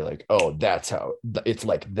documentary where you're like, oh, that's how it's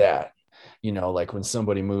like that. you know, like when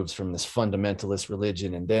somebody moves from this fundamentalist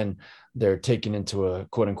religion and then they're taken into a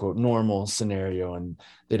quote unquote normal scenario and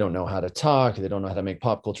they don't know how to talk, they don't know how to make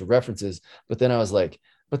pop culture references. But then I was like,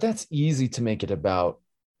 but that's easy to make it about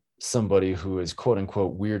somebody who is quote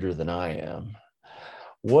unquote weirder than I am.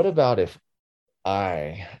 What about if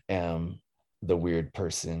I am the weird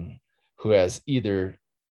person who has either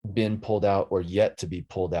been pulled out or yet to be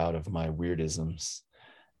pulled out of my weirdisms?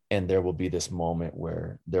 And there will be this moment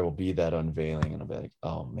where there will be that unveiling and I'll be like,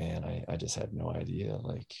 oh man, I just had no idea.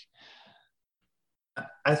 Like,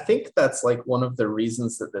 I think that's like one of the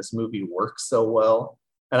reasons that this movie works so well.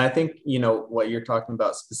 And I think, you know, what you're talking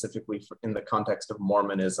about specifically in the context of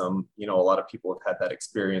Mormonism, you know, a lot of people have had that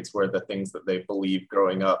experience where the things that they believe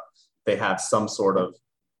growing up, they have some sort of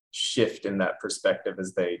shift in that perspective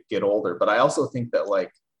as they get older. But I also think that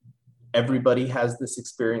like everybody has this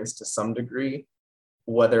experience to some degree,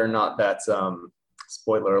 whether or not that's,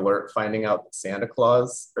 spoiler alert, finding out that Santa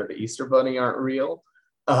Claus or the Easter Bunny aren't real,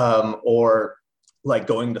 or like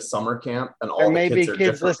going to summer camp and all the kids are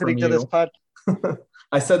different listening from to this you. podcast.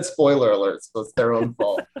 I said spoiler alert, so it's their own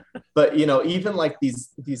fault. But, you know, even like these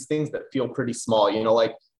things that feel pretty small, you know,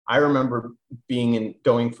 like I remember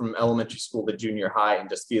going from elementary school to junior high and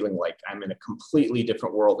just feeling like I'm in a completely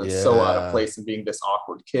different world and so out of place and being this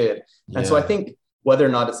awkward kid. And so I think whether or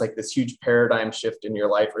not it's like this huge paradigm shift in your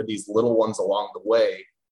life or these little ones along the way,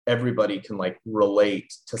 everybody can like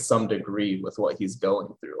relate to some degree with what he's going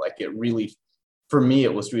through. Like it really, for me,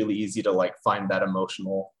 it was really easy to like find that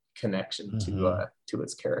emotional connection to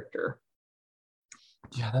his character.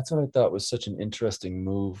 Yeah, that's what I thought was such an interesting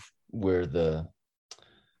move, where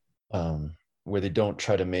where they don't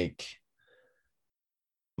try to make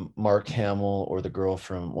Mark Hamill or the girl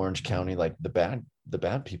from Orange County like the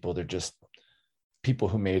bad people. They're just people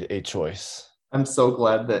who made a choice. I'm so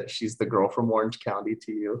glad that she's the girl from Orange County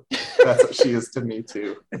to you. That's what she is to me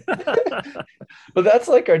too. But that's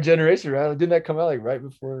like our generation, right? Didn't that come out like right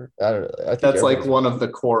before? I don't know. I think that's like one of the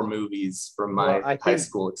core movies from my high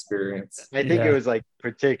school experience. I think it was like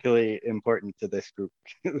particularly important to this group.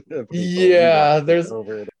 Yeah,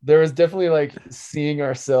 there was definitely like seeing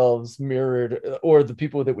ourselves mirrored, or the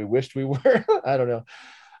people that we wished we were. I don't know.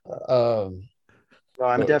 Well,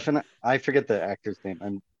 I'm definitely, I forget the actor's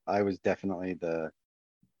name. I was definitely the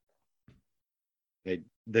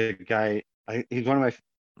guy. He's one of my.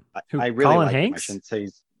 I really Colin like him. I Hanks? shouldn't say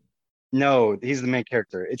he's. No, he's the main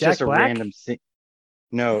character. It's Jack just a Black? random scene.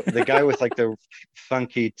 No, the guy with like the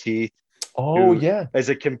funky teeth. Oh yeah, as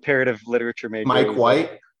a comparative literature major. Mike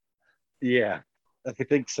White. Yeah, I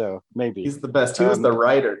think so. Maybe he's the best. He was the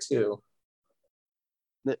writer too.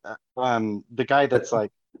 The guy that's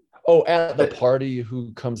like. Oh, at the party,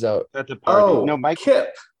 who comes out at the party? Oh, no, Mike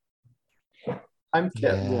Kip. I'm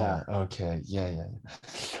Kip. Yeah. Okay. Yeah.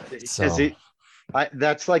 So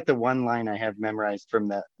that's like the one line I have memorized from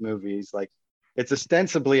that movie. Is like, it's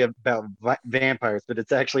ostensibly about vampires, but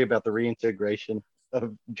it's actually about the reintegration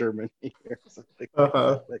of Germany or something.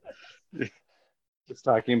 Like, just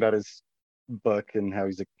talking about his book and how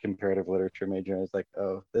he's a comparative literature major. I was like,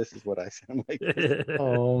 oh, this is what I sound like.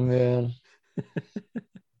 Oh man.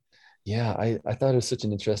 Yeah, I thought it was such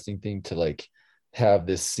an interesting thing to like have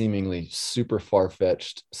this seemingly super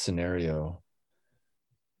far-fetched scenario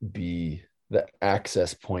be the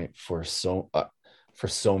access point for so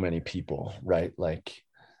many people, right? Like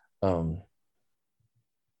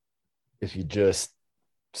if you just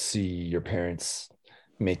see your parents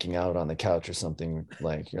making out on the couch or something,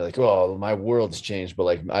 like you're like, oh, my world's changed, but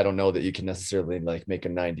like I don't know that you can necessarily like make a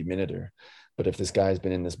 90-minuter. But if this guy's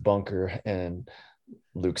been in this bunker and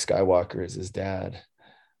Luke Skywalker is his dad,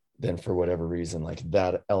 then for whatever reason, like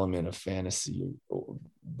that element of fantasy,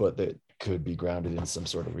 but that could be grounded in some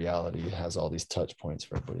sort of reality, has all these touch points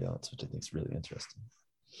for everybody else, which I think is really interesting.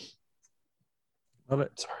 Love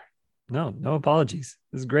it. Sorry. No apologies.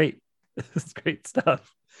 This is great. This is great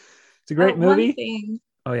stuff. It's a great movie. One thing,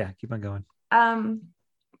 oh yeah, keep on going.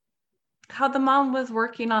 How the mom was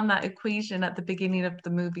working on that equation at the beginning of the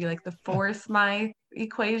movie, like the Force-My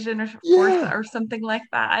equation or something like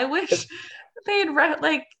that. I wish they had read,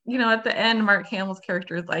 like, you know, at the end, Mark Hamill's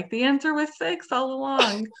character is like, the answer was 6 all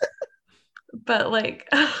along. But like,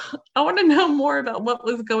 I want to know more about what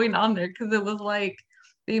was going on there, because it was like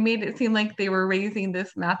they made it seem like they were raising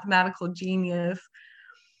this mathematical genius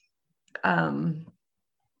and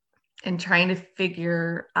trying to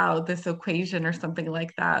figure out this equation or something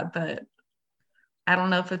like that. But I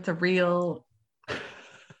don't know if it's a real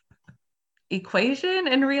equation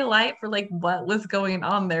in real life or like what was going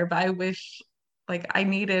on there. But I wish, like, I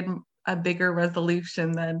needed a bigger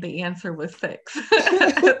resolution than the answer was 6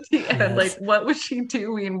 at the end. Like, what was she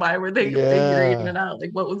doing? Why were they figuring it out? Like,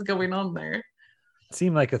 what was going on there? It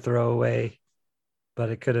seemed like a throwaway, but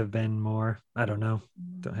it could have been more. I don't know.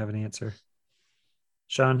 Don't have an answer.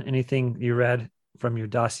 Sean, anything you read from your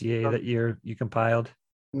dossier that you compiled?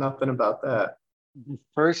 Nothing about that.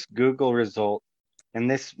 First Google result, and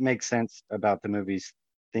this makes sense about the movie's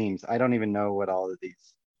themes. I don't even know what all of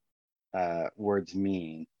these words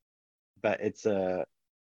mean, but it's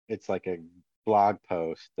like a blog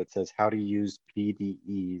post that says how to use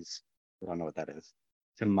PDEs. I don't know what that is,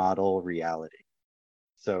 to model reality.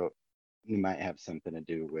 So it might have something to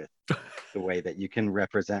do with the way that you can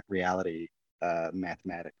represent reality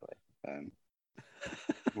mathematically,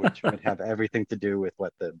 which would have everything to do with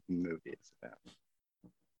what the movie is about.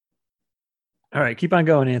 All right, keep on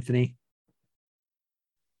going, Anthony.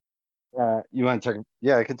 You want to talk?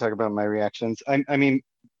 Yeah, I can talk about my reactions. I mean,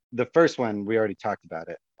 the first one, we already talked about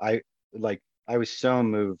it. I was so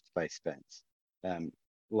moved by Spence.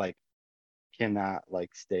 Like, cannot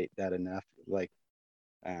like state that enough. Like,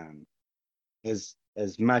 as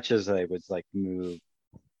much as I was like moved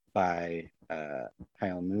by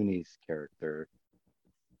Kyle Mooney's character,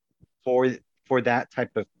 for that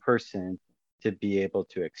type of person to be able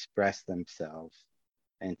to express themselves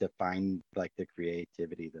and to find like the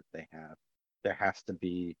creativity that they have, there has to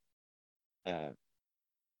be a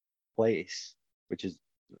place, which is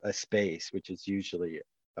a space, which is usually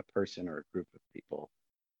a person or a group of people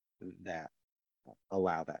that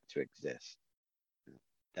allow that to exist,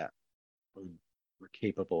 that we're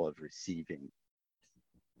capable of receiving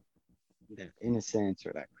that innocence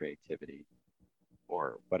or that creativity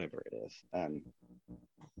or whatever it is.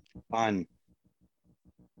 On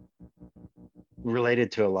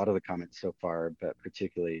related to a lot of the comments so far, but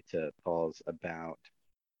particularly to Paul's about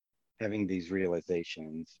having these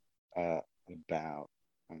realizations about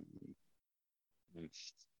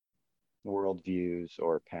worldviews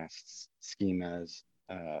or past schemas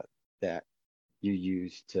that you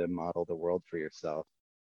use to model the world for yourself.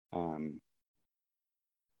 One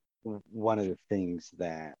of the things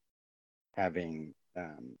that having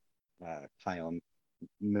Kyle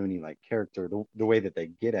Mooney like character, the way that they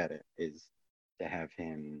get at it is to have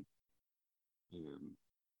him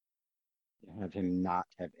not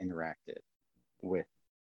have interacted with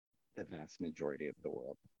the vast majority of the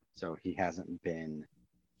world. So he hasn't been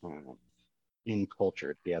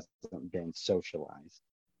encultured, he hasn't been socialized,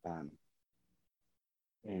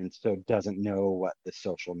 and so doesn't know what the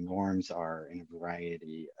social norms are in a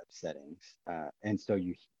variety of settings. And so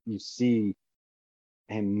you see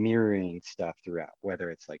him mirroring stuff throughout, whether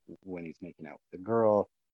it's like when he's making out with the girl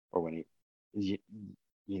or when he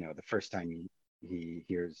the first time he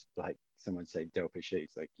hears like someone say dope as shit,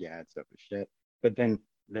 he's like, yeah, it's dope as shit. But then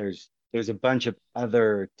there's a bunch of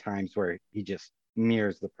other times where he just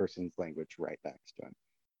mirrors the person's language right back to him.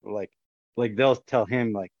 Like they'll tell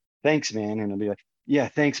him like, thanks man, and he'll be like, yeah,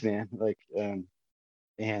 thanks man. Like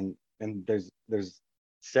and there's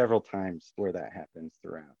several times where that happens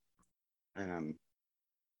throughout.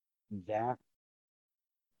 That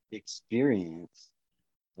experience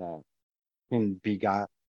can be got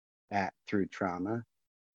at through trauma.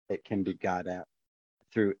 It can be got at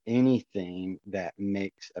through anything that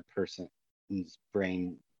makes a person's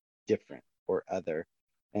brain different or other.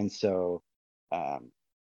 And so,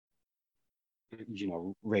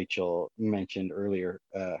 Rachel mentioned earlier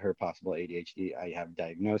her possible ADHD. I have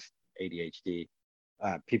diagnosed ADHD.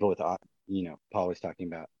 People with, Paul was talking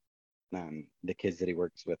about the kids that he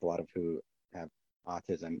works with, a lot of who have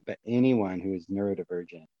autism, but anyone who is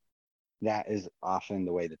neurodivergent, that is often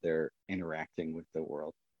the way that they're interacting with the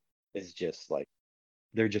world, is just like,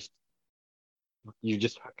 you're just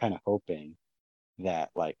kind of hoping that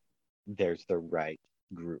like there's the right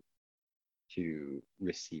group to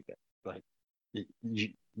receive it, like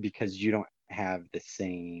because you don't have the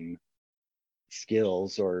same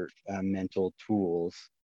skills or mental tools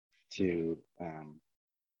to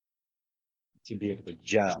be able to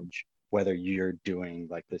judge whether you're doing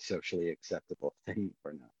like the socially acceptable thing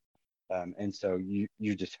or not. And so you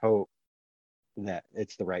just hope that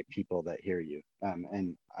it's the right people that hear you.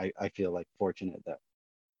 And I feel like fortunate that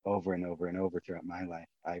over and over and over throughout my life,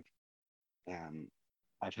 I've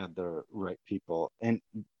had the right people. And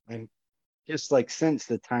just like since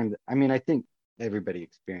the time I think everybody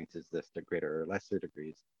experiences this to greater or lesser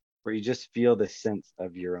degrees, where you just feel the sense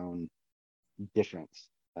of your own difference,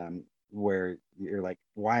 where you're like,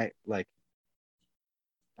 why, like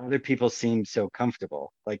other people seem so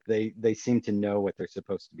comfortable, like they seem to know what they're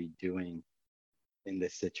supposed to be doing in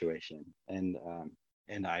this situation, and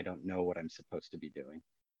I don't know what I'm supposed to be doing.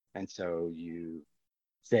 And so you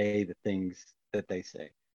say the things that they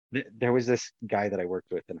say. There was this guy that I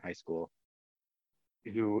worked with in high school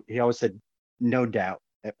who he always said no doubt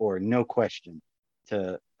or no question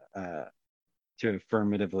to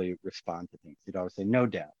affirmatively respond to things. He'd always say no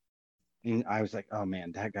doubt. And I was like, oh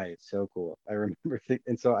man, that guy is so cool. I remember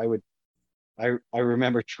and so I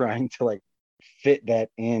remember trying to like fit that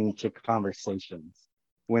into conversations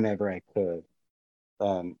whenever I could.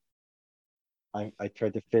 I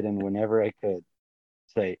tried to fit in whenever I could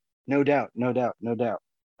say no doubt, no doubt, no doubt.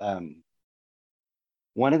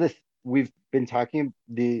 One of the we've been talking,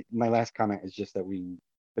 my last comment is just that we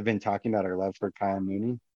have been talking about our love for Kyle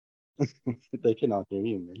Mooney. They can all hear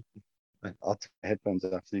you, man. I'll take my headphones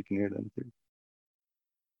off so you can hear them too.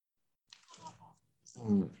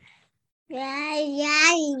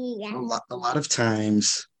 A lot of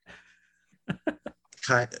times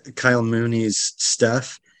Kyle Mooney's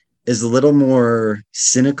stuff is a little more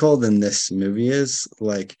cynical than this movie is.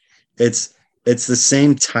 Like it's the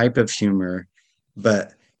same type of humor,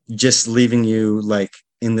 but just leaving you like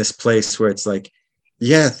in this place where it's like,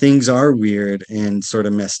 yeah, things are weird and sort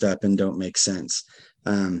of messed up and don't make sense.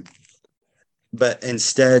 But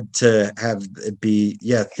instead to have it be,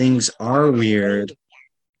 yeah, things are weird,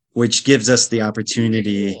 which gives us the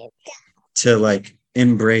opportunity to like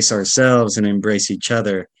embrace ourselves and embrace each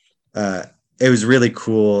other. It was really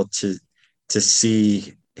cool to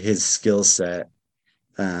see his skill set,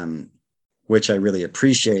 which I really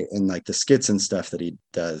appreciate, and like the skits and stuff that he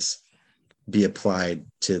does be applied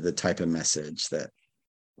to the type of message that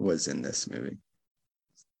was in this movie.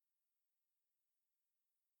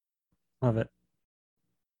 Love it.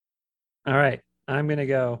 All right, I'm gonna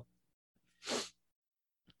go.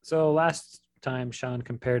 So last time Sean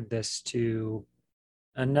compared this to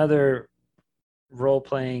another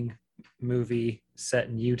role-playing movie set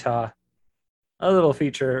in Utah, a little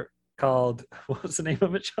feature called, what was the name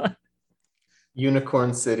of it, Sean?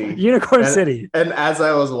 Unicorn City. Unicorn City. And as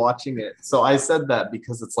I was watching it, so I said that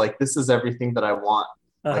because it's like, this is everything that I want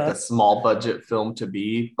like a small budget film to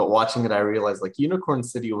be, but watching it I realized like Unicorn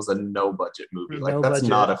City was a no budget movie. Like that's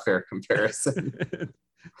not a fair comparison.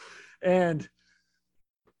 And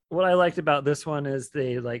what I liked about this one is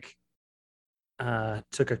they like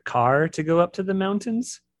took a car to go up to the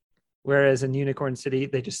mountains, whereas in Unicorn City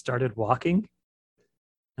they just started walking.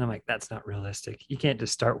 And I'm like, that's not realistic. You can't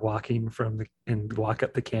just start walking and walk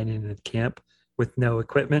up the canyon and camp with no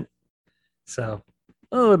equipment. So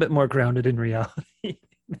a little bit more grounded in reality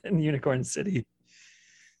than Unicorn City.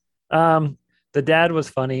 The dad was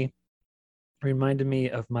funny. Reminded me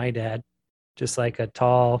of my dad, just like a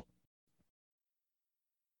tall,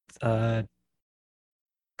 kind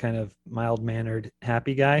of mild-mannered,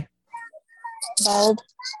 happy guy. Bald.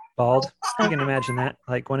 You can imagine that,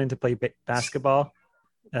 like wanting to play basketball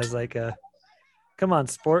as like a, come on,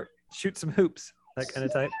 sport, shoot some hoops, that kind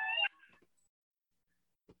of type.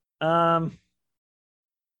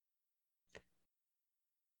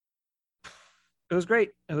 It was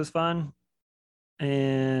great. It was fun.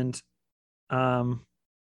 And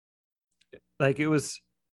like it was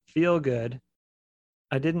feel good.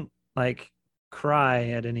 I didn't like cry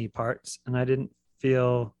at any parts, and I didn't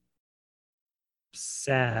feel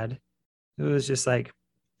sad. It was just like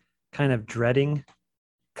kind of dreading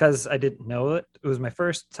because I didn't know it. It was my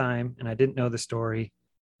first time and I didn't know the story.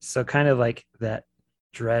 So kind of like that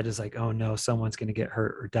dread is like, oh no, someone's going to get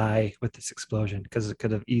hurt or die with this explosion, because it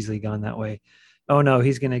could have easily gone that way. Oh no,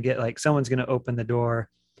 he's going to get like, someone's going to open the door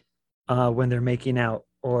when they're making out,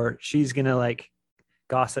 or she's going to like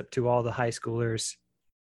gossip to all the high schoolers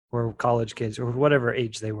or college kids or whatever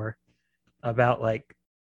age they were about like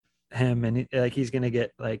him, and like he's going to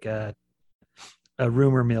get like a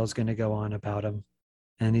rumor mill is going to go on about him,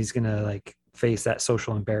 and he's going to like face that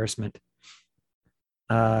social embarrassment.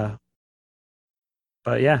 But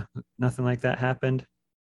yeah, nothing like that happened.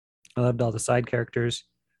 I loved all the side characters.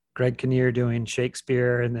 Greg Kinnear doing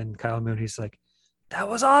Shakespeare, and then Kyle Mooney's like, that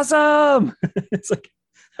was awesome. It's like,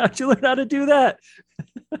 how'd you learn how to do that?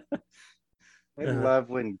 I love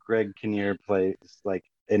when Greg Kinnear plays like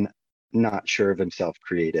an not sure of himself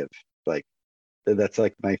creative. Like that's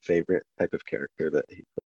like my favorite type of character that he plays.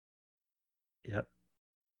 Yep.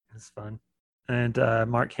 It's fun. And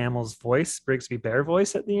Mark Hamill's voice, Brigsby Bear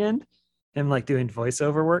voice at the end, him like doing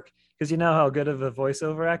voiceover work, because you know how good of a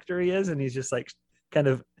voiceover actor he is, and he's just like kind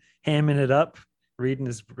of hamming it up, reading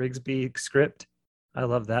his Brigsby script. I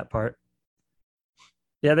love that part.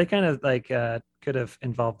 Yeah, they kind of like could have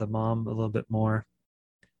involved the mom a little bit more,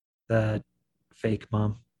 the fake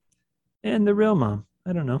mom and the real mom.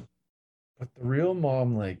 I don't know. But the real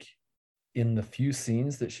mom, like in the few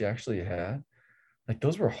scenes that she actually had, like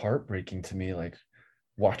those were heartbreaking to me, like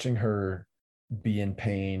watching her be in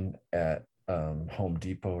pain at Home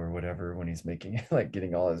Depot or whatever when he's making like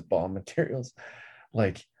getting all his bomb materials,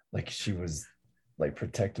 like she was like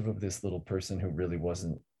protective of this little person who really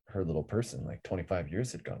wasn't her little person. Like 25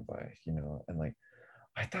 years had gone by, you know, and like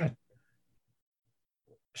I thought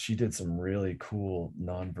she did some really cool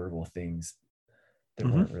nonverbal things that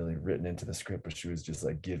weren't really written into the script, but she was just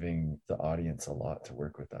like giving the audience a lot to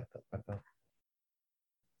work with. I thought.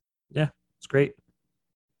 Yeah, it's great.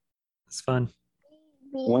 It's fun.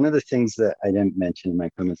 One of the things that I didn't mention in my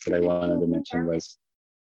comments that I wanted to mention was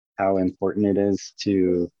how important it is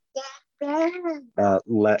to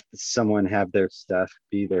let someone have their stuff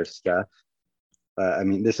be their stuff. I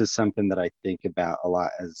mean, this is something that I think about a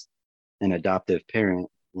lot as an adoptive parent,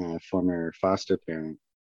 former foster parent,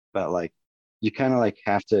 but like you kind of like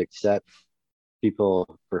have to accept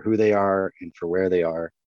people for who they are and for where they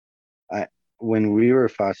are. When we were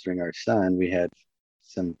fostering our son, we had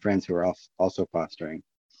some friends who were also fostering,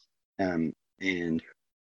 and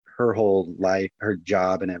her whole life, her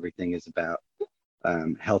job and everything is about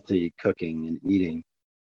healthy cooking and eating.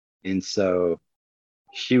 And so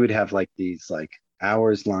she would have like these like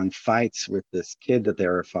hours long fights with this kid that they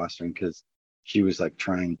were fostering because she was like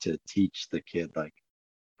trying to teach the kid like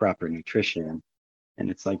proper nutrition.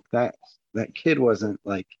 And it's like that kid wasn't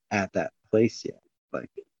like at that place yet.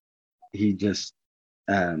 Like he just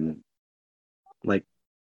like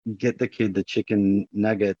get the kid the chicken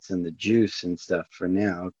nuggets and the juice and stuff for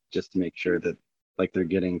now, just to make sure that like they're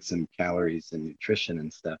getting some calories and nutrition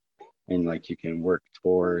and stuff, and like you can work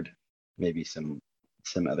toward maybe some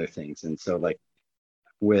other things. And so like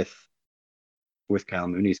with Kyle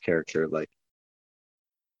Mooney's character, like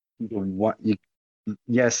what you,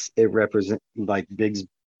 yes, it represent like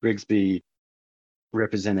Brigsby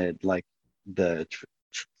represented like the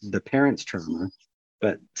parents' trauma,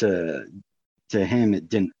 but to him it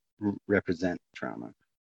didn't represent trauma.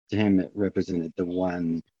 To him it represented the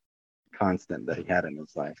one constant that he had in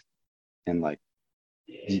his life. And like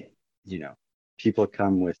you know, people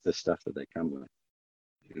come with the stuff that they come with.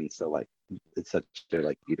 And so like it's such a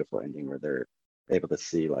like beautiful ending where they're able to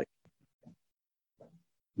see like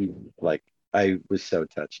I was so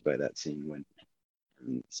touched by that scene when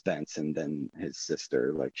Spence and then his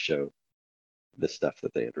sister like show the stuff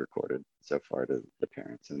that they had recorded so far to the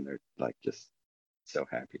parents, and they're like just so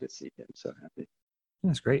happy to see him, so happy.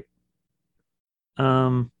 That's great. This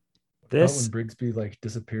when This Brigsby like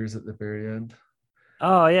disappears at the very end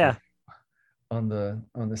oh yeah, on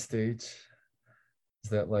the stage, is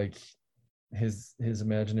that like his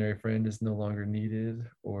imaginary friend is no longer needed,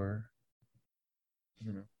 or I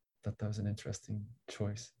don't know. Thought that was an interesting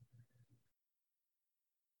choice.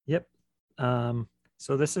 yep.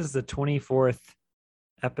 So this is the 24th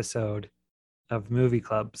episode of Movie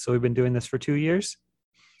Club. So we've been doing this for 2 years,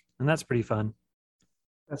 and that's pretty fun.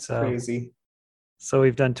 That's So- crazy. So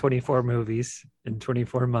we've done 24 movies in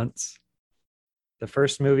 24 months. The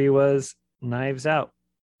first movie was Knives Out,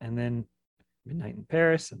 and then Midnight in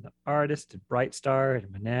Paris, and The Artist, and Bright Star, and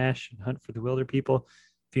Monash, and Hunt for the Wilder People,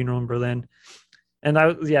 Funeral in Berlin. And I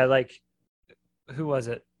was, yeah, like, who was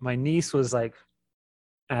it? My niece was like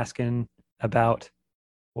asking about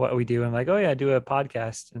what we do. I'm like, oh yeah, I do a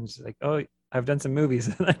podcast. And she's like, oh, I've done some movies.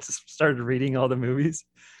 And I just started reading all the movies.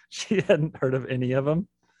 She hadn't heard of any of them.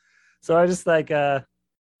 So I just like, I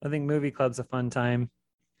think Movie Club's a fun time.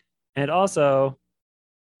 And also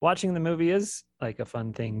watching the movie is like a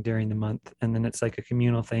fun thing during the month. And then it's like a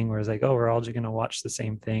communal thing where it's like, oh, we're all just going to watch the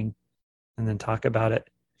same thing and then talk about it.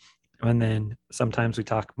 And then sometimes we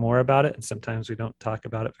talk more about it and sometimes we don't talk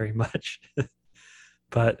about it very much,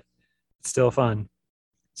 but it's still fun.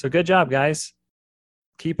 So good job, guys.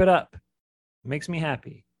 Keep it up. Makes me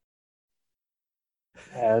happy.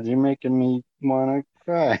 Dad, you're making me want to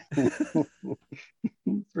cry.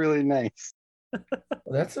 It's really nice.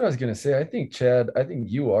 That's what I was gonna say. I think Chad, I think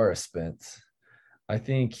you are a Spence. I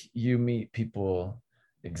think you meet people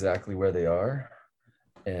exactly where they are,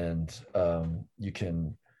 and you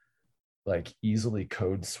can like easily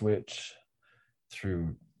code switch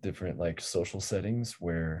through different like social settings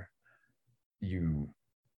where you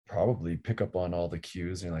probably pick up on all the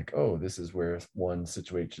cues and you're like, oh, this is where one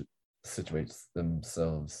situates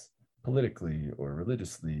themselves politically or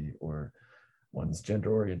religiously or one's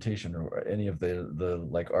gender orientation or any of the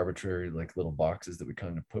like arbitrary like little boxes that we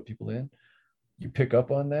kind of put people in. You pick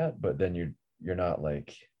up on that, but then you're not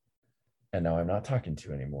like, and now I'm not talking to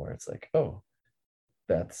you anymore. It's like, oh,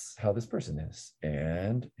 that's how this person is,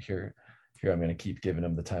 and here I'm going to keep giving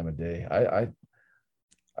them the time of day. I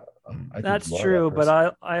That's think you are true, that but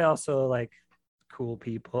person. I also like cool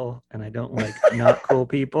people and I don't like not cool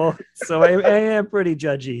people. So I am pretty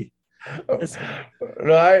judgy.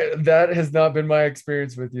 That has not been my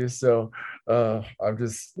experience with you. So I'm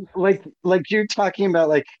just like you're talking about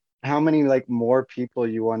like how many like more people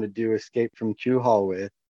you want to do Escape from Q Hall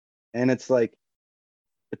with. And it's like,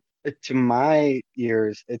 to my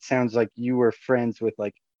ears, it sounds like you were friends with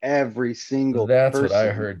like every single that's what I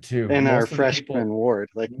person heard too. in our Most of the freshman people- ward.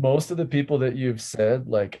 Like most of the people that you've said,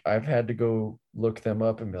 like I've had to go look them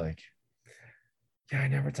up and be like, yeah, I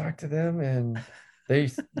never talked to them. And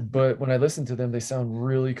but when I listen to them, they sound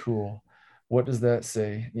really cool. What does that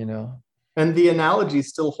say? You know? And the analogy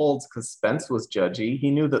still holds because Spence was judgy.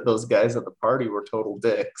 He knew that those guys at the party were total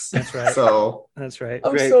dicks. That's right. So that's right.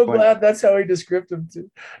 I'm so glad that's how he described them to.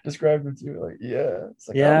 Like, yeah. It's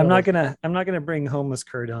like, Yeah, I I'm don't not gonna bring homeless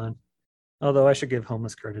Kurt on. Although I should give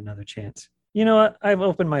homeless Kurt another chance. You know what? I've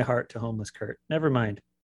opened my heart to homeless Kurt. Never mind.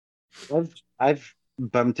 I've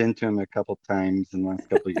bumped into him a couple times in the last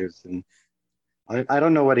couple of years, and I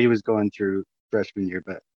don't know what he was going through freshman year,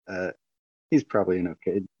 but he's probably an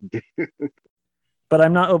okay dude. But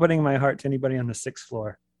I'm not opening my heart to anybody on the 6th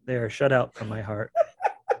floor. They are shut out from my heart.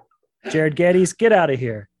 Jared Geddes, get out of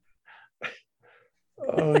here.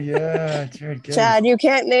 Oh yeah, Jared Geddes. Chad, you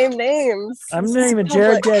can't name names. I'm naming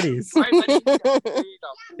Jared Geddes. He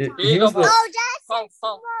was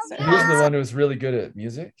the one who was really good at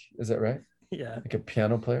music. Is that right? Yeah. Like a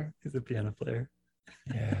piano player? He's a piano player.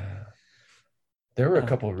 Yeah. There were a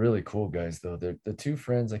couple of really cool guys though. The two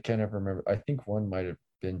friends, I can't ever remember. I think one might have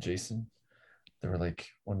been Jason. They were like,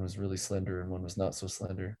 one was really slender and one was not so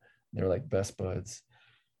slender. They were like best buds.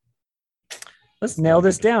 Let's nail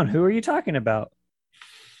this down. Who are you talking about?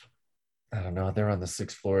 I don't know. They were on the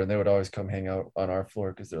 6th floor and they would always come hang out on our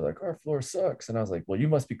floor because they're like, our floor sucks. And I was like, well, you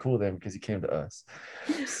must be cool then because you came to us.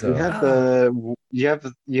 So you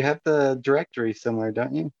have the directory somewhere,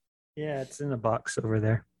 don't you? Yeah, it's in a box over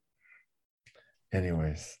there.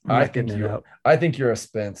 Anyways, I'm I looking think it up. I think you're a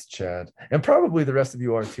Spence, Chad. And probably the rest of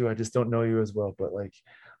you are too. I just don't know you as well, but like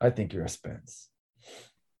I think you're a Spence.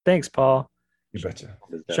 Thanks, Paul. You betcha.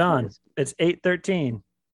 Sean, it's 8:13.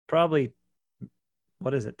 Probably,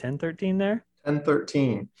 what is it, 10:13 there?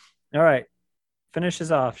 10:13. All right. Finish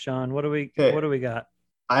us off, Sean. What do we got?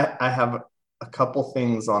 I have a couple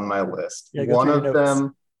things on my list. Yeah, go one through of your notes.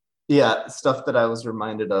 them, yeah, stuff that I was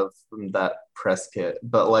reminded of from that press kit.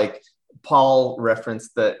 But like Paul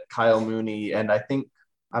referenced that Kyle Mooney, and I think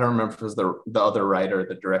I don't remember if it was the other writer,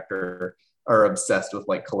 the director, are obsessed with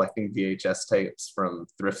like collecting VHS tapes from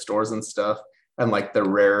thrift stores and stuff. And like the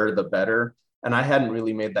rarer, the better. And I hadn't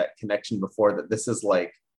really made that connection before that this is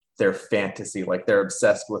like their fantasy. Like they're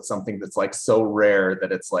obsessed with something that's like so rare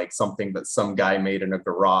that it's like something that some guy made in a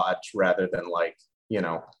garage rather than like, you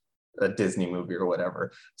know, a Disney movie or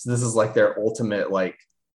whatever. So this is like their ultimate like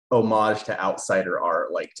homage to outsider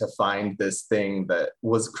art, like to find this thing that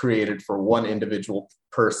was created for one individual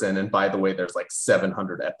person. And by the way, there's like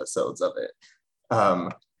 700 episodes of it.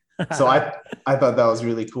 So I thought that was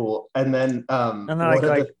really cool. And then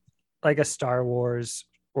like a Star Wars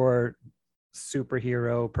or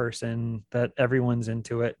superhero person that everyone's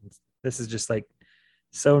into it. This is just like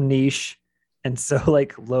so niche and so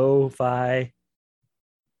like lo-fi,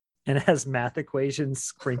 and it has math equations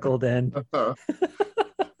sprinkled in.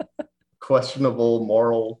 Questionable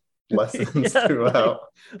moral lessons throughout.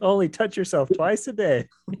 Like, only touch yourself twice a day.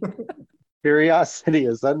 Curiosity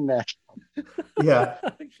is unnatural. Yeah.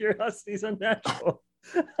 Curiosity is unnatural.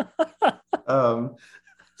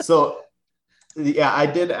 So yeah, I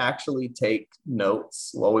did actually take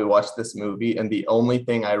notes while we watched this movie, and the only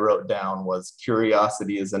thing I wrote down was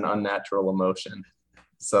curiosity is an unnatural emotion.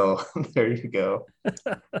 So there you go.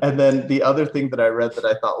 And then the other thing that I read that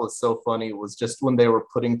I thought was so funny was just when they were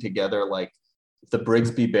putting together like the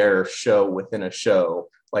Brigsby Bear show within a show,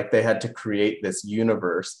 like they had to create this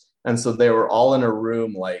universe. And so they were all in a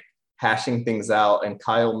room like hashing things out, and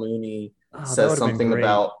Kyle Mooney says something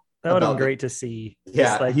about that would have been great to see.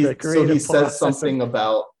 Yeah, like so he says something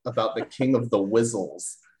about the King of the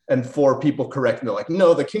Whistles, and 4 people correct me. They're like,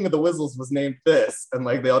 no, the King of the Whistles was named this, and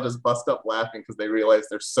like they all just bust up laughing because they realize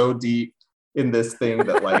they're so deep in this thing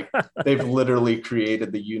that like they've literally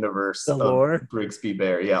created the universe of Brigsby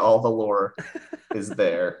Bear. Yeah, all the lore is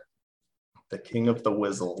there. The King of the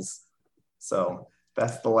Whistles. So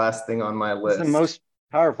that's the last thing on my list. It's the most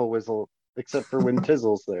powerful whistle, except for when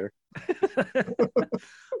Tizzle's there.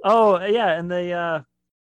 Oh yeah, and the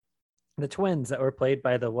twins that were played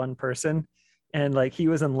by the one person, and like he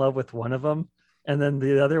was in love with one of them, and then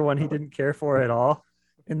the other one he didn't care for at all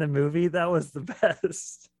in the movie. That was the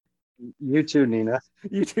best. You too, Nina.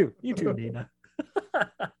 You too, Nina.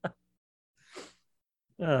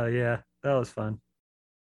 Oh yeah, that was fun.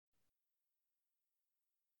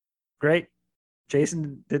 Great.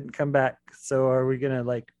 Jason didn't come back, so are we gonna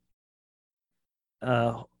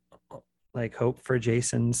uh hope for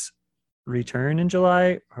Jason's return in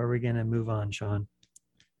July, or are we gonna move on, Sean?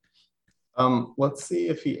 Let's see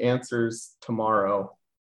if he answers tomorrow.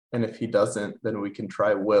 And if he doesn't, then we can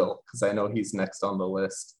try Will, because I know he's next on the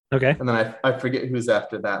list. Okay. And then I forget who's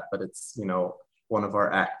after that, but it's, one of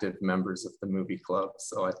our active members of the movie club.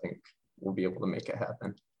 So I think we'll be able to make it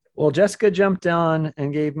happen. Well, Jessica jumped on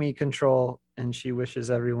and gave me control, and she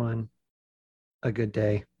wishes everyone a good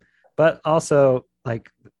day. But also,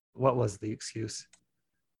 what was the excuse?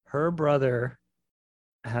 Her brother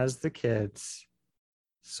has the kids,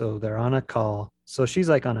 so they're on a call. So she's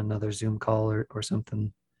on another Zoom call or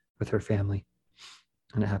something with her family.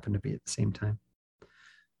 And it happened to be at the same time.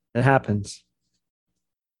 It happens.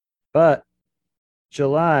 But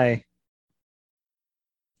July,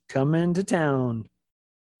 come into town.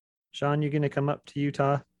 Sean, you going to come up to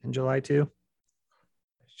Utah in July too?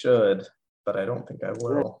 Should, but I don't think I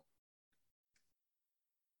will.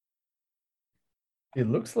 It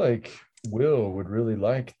looks like Will would really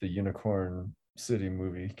like the Unicorn City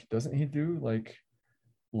movie. Doesn't he do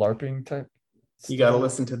LARPing type? You got to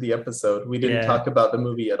listen to the episode. We didn't talk about the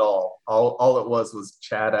movie at all. All it was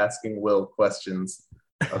Chad asking Will questions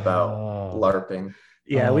about LARPing.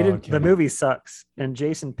 Yeah, we didn't. Okay. The movie sucks, and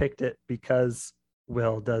Jason picked it because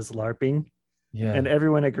Will does LARPing. Yeah, and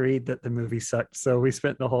everyone agreed that the movie sucked. So we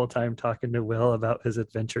spent the whole time talking to Will about his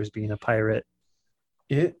adventures being a pirate.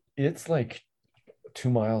 It's 2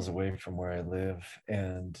 miles away from where I live,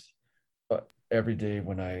 and every day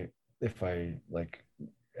if I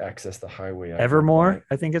access the highway, Evermore,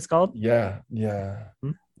 I think it's called. Yeah.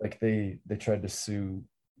 They tried to sue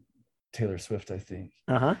Taylor Swift, I think.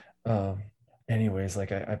 Anyways,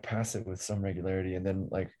 I pass it with some regularity, and then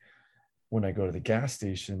when I go to the gas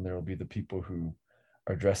station, there will be the people who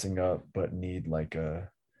are dressing up but need a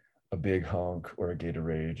big honk or a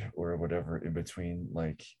Gatorade or whatever in between,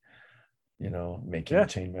 making a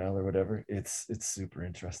chainmail or whatever. It's super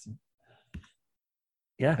interesting.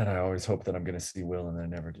 Yeah. And I always hope that I'm going to see Will, and I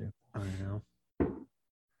never do. I know.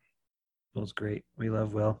 Will's great. We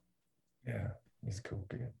love Will. Yeah, he's a cool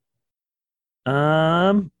kid.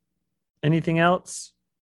 Anything else?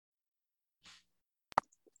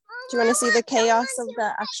 Do you want to see the chaos of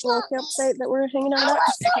the actual campsite that we're hanging out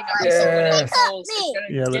at? Yes.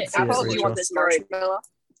 Yeah, let's see it, Rachel.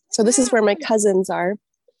 So this is where my cousins are.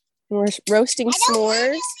 We're roasting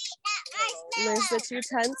s'mores. And there's the 2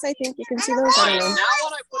 tents. I think you can see those. I don't know.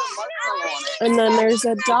 And then there's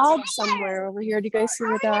a dog somewhere over here. Do you guys see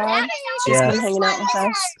the dog? She's been hanging out with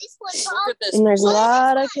us. And there's a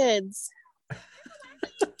lot of kids.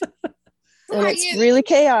 And it's really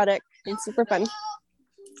chaotic and super fun.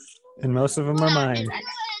 And most of them are mine.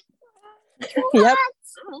 Yep.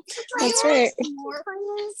 That's right.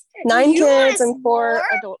 9 kids and 4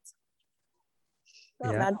 adults.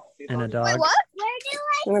 Not bad. And a dog.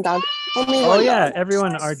 And a dog.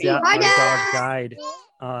 Everyone, our dog died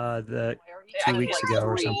the 2 weeks ago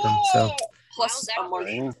or something. So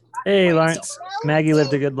hey, Lawrence. Maggie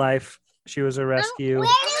lived a good life. She was a rescue.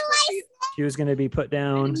 She was going to be put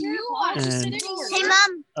down. And hey,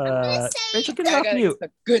 Mom. Rachel, get it off mute. A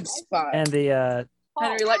good spot. And the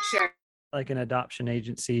Henry, let's share. An adoption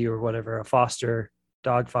agency or whatever, a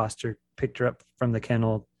dog foster picked her up from the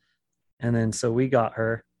kennel. And then so we got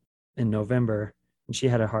her in November, and she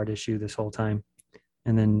had a heart issue this whole time.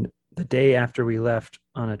 And then the day after we left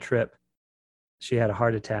on a trip, she had a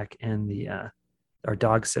heart attack, and our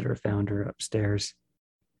dog sitter found her upstairs.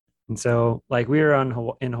 And so we were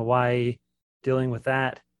in Hawaii dealing with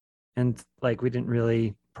that, and we didn't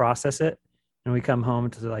really process it. And we come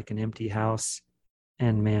home to an empty house,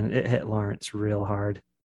 and man, it hit Lawrence real hard.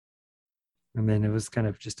 And then it was kind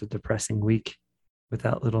of just a depressing week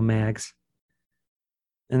without little Mags.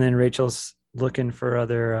 And then Rachel's looking for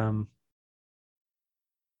other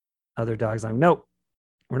dogs. I'm nope,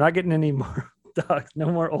 we're not getting any more dogs.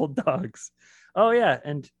 No more old dogs. Oh yeah,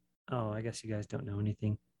 and I guess you guys don't know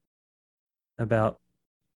anything about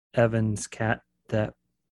Evan's cat that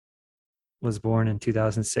was born in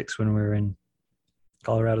 2006 when we were in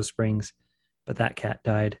Colorado Springs, but that cat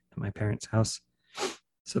died at my parents' house.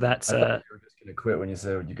 So that's I thought you were just gonna quit when you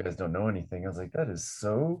said you guys don't know anything. I was like, that is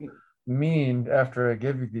so mean after I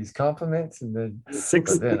give you these compliments, and then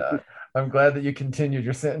I'm glad that you continued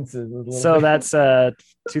your sentences a little so bit. That's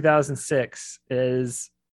 2006 is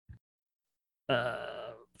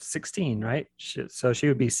 16, right? So she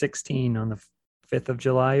would be 16 on the 5th of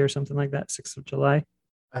July or something like that, 6th of July.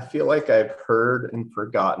 I feel like I've heard and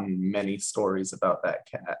forgotten many stories about that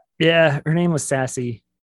cat. Yeah, her name was Sassy.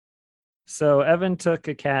 So Evan took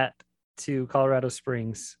a cat to Colorado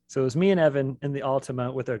Springs. So it was me and Evan in the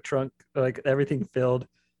Altima with our trunk, like everything filled.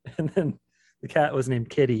 And then the cat was named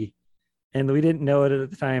Kitty. And we didn't know it at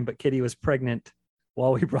the time, but Kitty was pregnant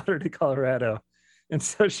while we brought her to Colorado. And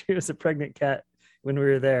so she was a pregnant cat when we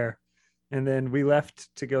were there. And then we left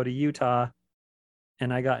to go to Utah,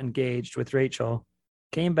 and I got engaged with Rachel,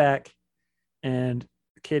 came back, and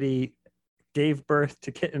Kitty gave birth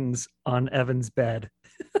to kittens on Evan's bed.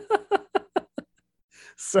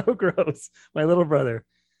 So gross. My little brother.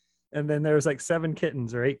 And then there was like 7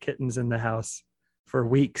 kittens or 8 kittens in the house for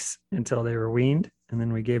weeks until they were weaned. And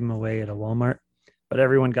then we gave them away at a Walmart. But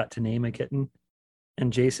everyone got to name a kitten.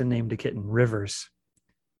 And Jason named a kitten Rivers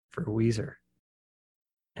for Weezer.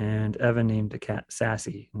 And Evan named a cat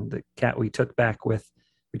Sassy. And the cat we took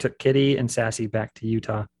Kitty and Sassy back to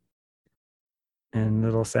Utah. And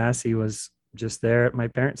little Sassy was just there at my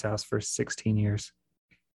parents' house for 16 years.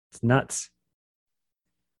 It's nuts.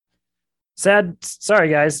 Sad. Sorry,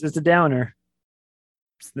 guys. It's a downer.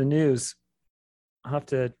 It's the news. I'll have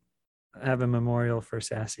to have a memorial for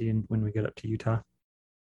Sassy and when we get up to Utah.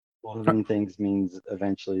 Holding things means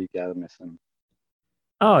eventually you gotta miss him.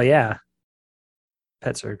 Oh, yeah.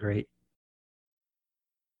 Pets are great.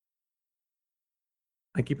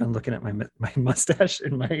 I keep on looking at my mustache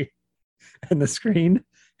in the screen.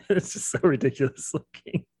 It's just so ridiculous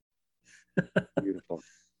looking. Beautiful.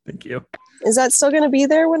 Thank you. Is that still going to be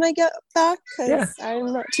there when I get back? Because Yeah.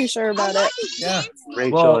 I'm not too sure about it. Yeah.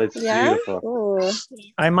 Rachel, it's Yeah? beautiful. Ooh.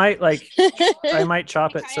 I might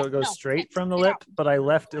chop it so it goes straight from the lip, but I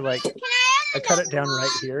left it like I cut it down right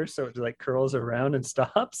here so it like curls around and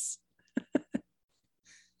stops.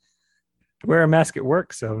 Wear a mask at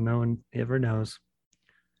work so no one ever knows.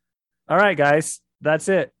 All right, guys, that's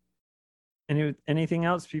it. Anything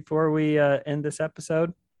else before we end this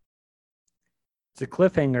episode? It's a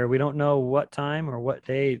cliffhanger. We don't know what time or what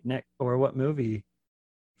day or what movie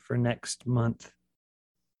for next month.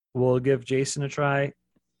 We'll give Jason a try.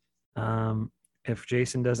 If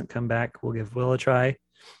Jason doesn't come back, we'll give Will a try.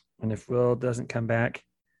 And if Will doesn't come back,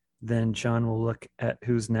 then Sean will look at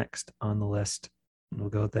who's next on the list and we'll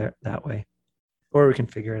go there that way. Or we can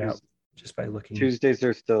figure it out just by looking. Tuesdays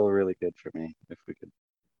are still really good for me if we could.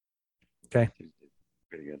 Okay.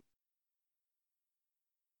 Pretty good.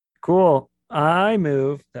 Cool. I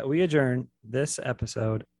move that we adjourn this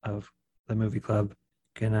episode of the Movie Club.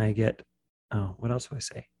 Can I get, what else do I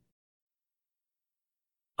say?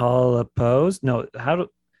 All opposed? No,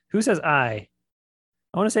 who says I?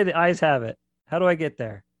 I want to say the ayes have it. How do I get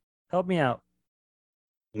there? Help me out.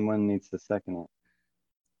 Someone needs to second it.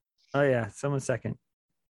 Oh yeah, someone second.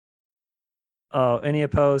 Oh, any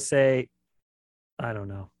opposed say, I don't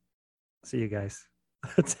know. See you guys.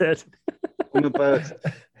 That's it. I'm opposed.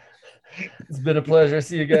 It's been a pleasure.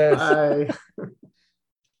 See you guys. Bye.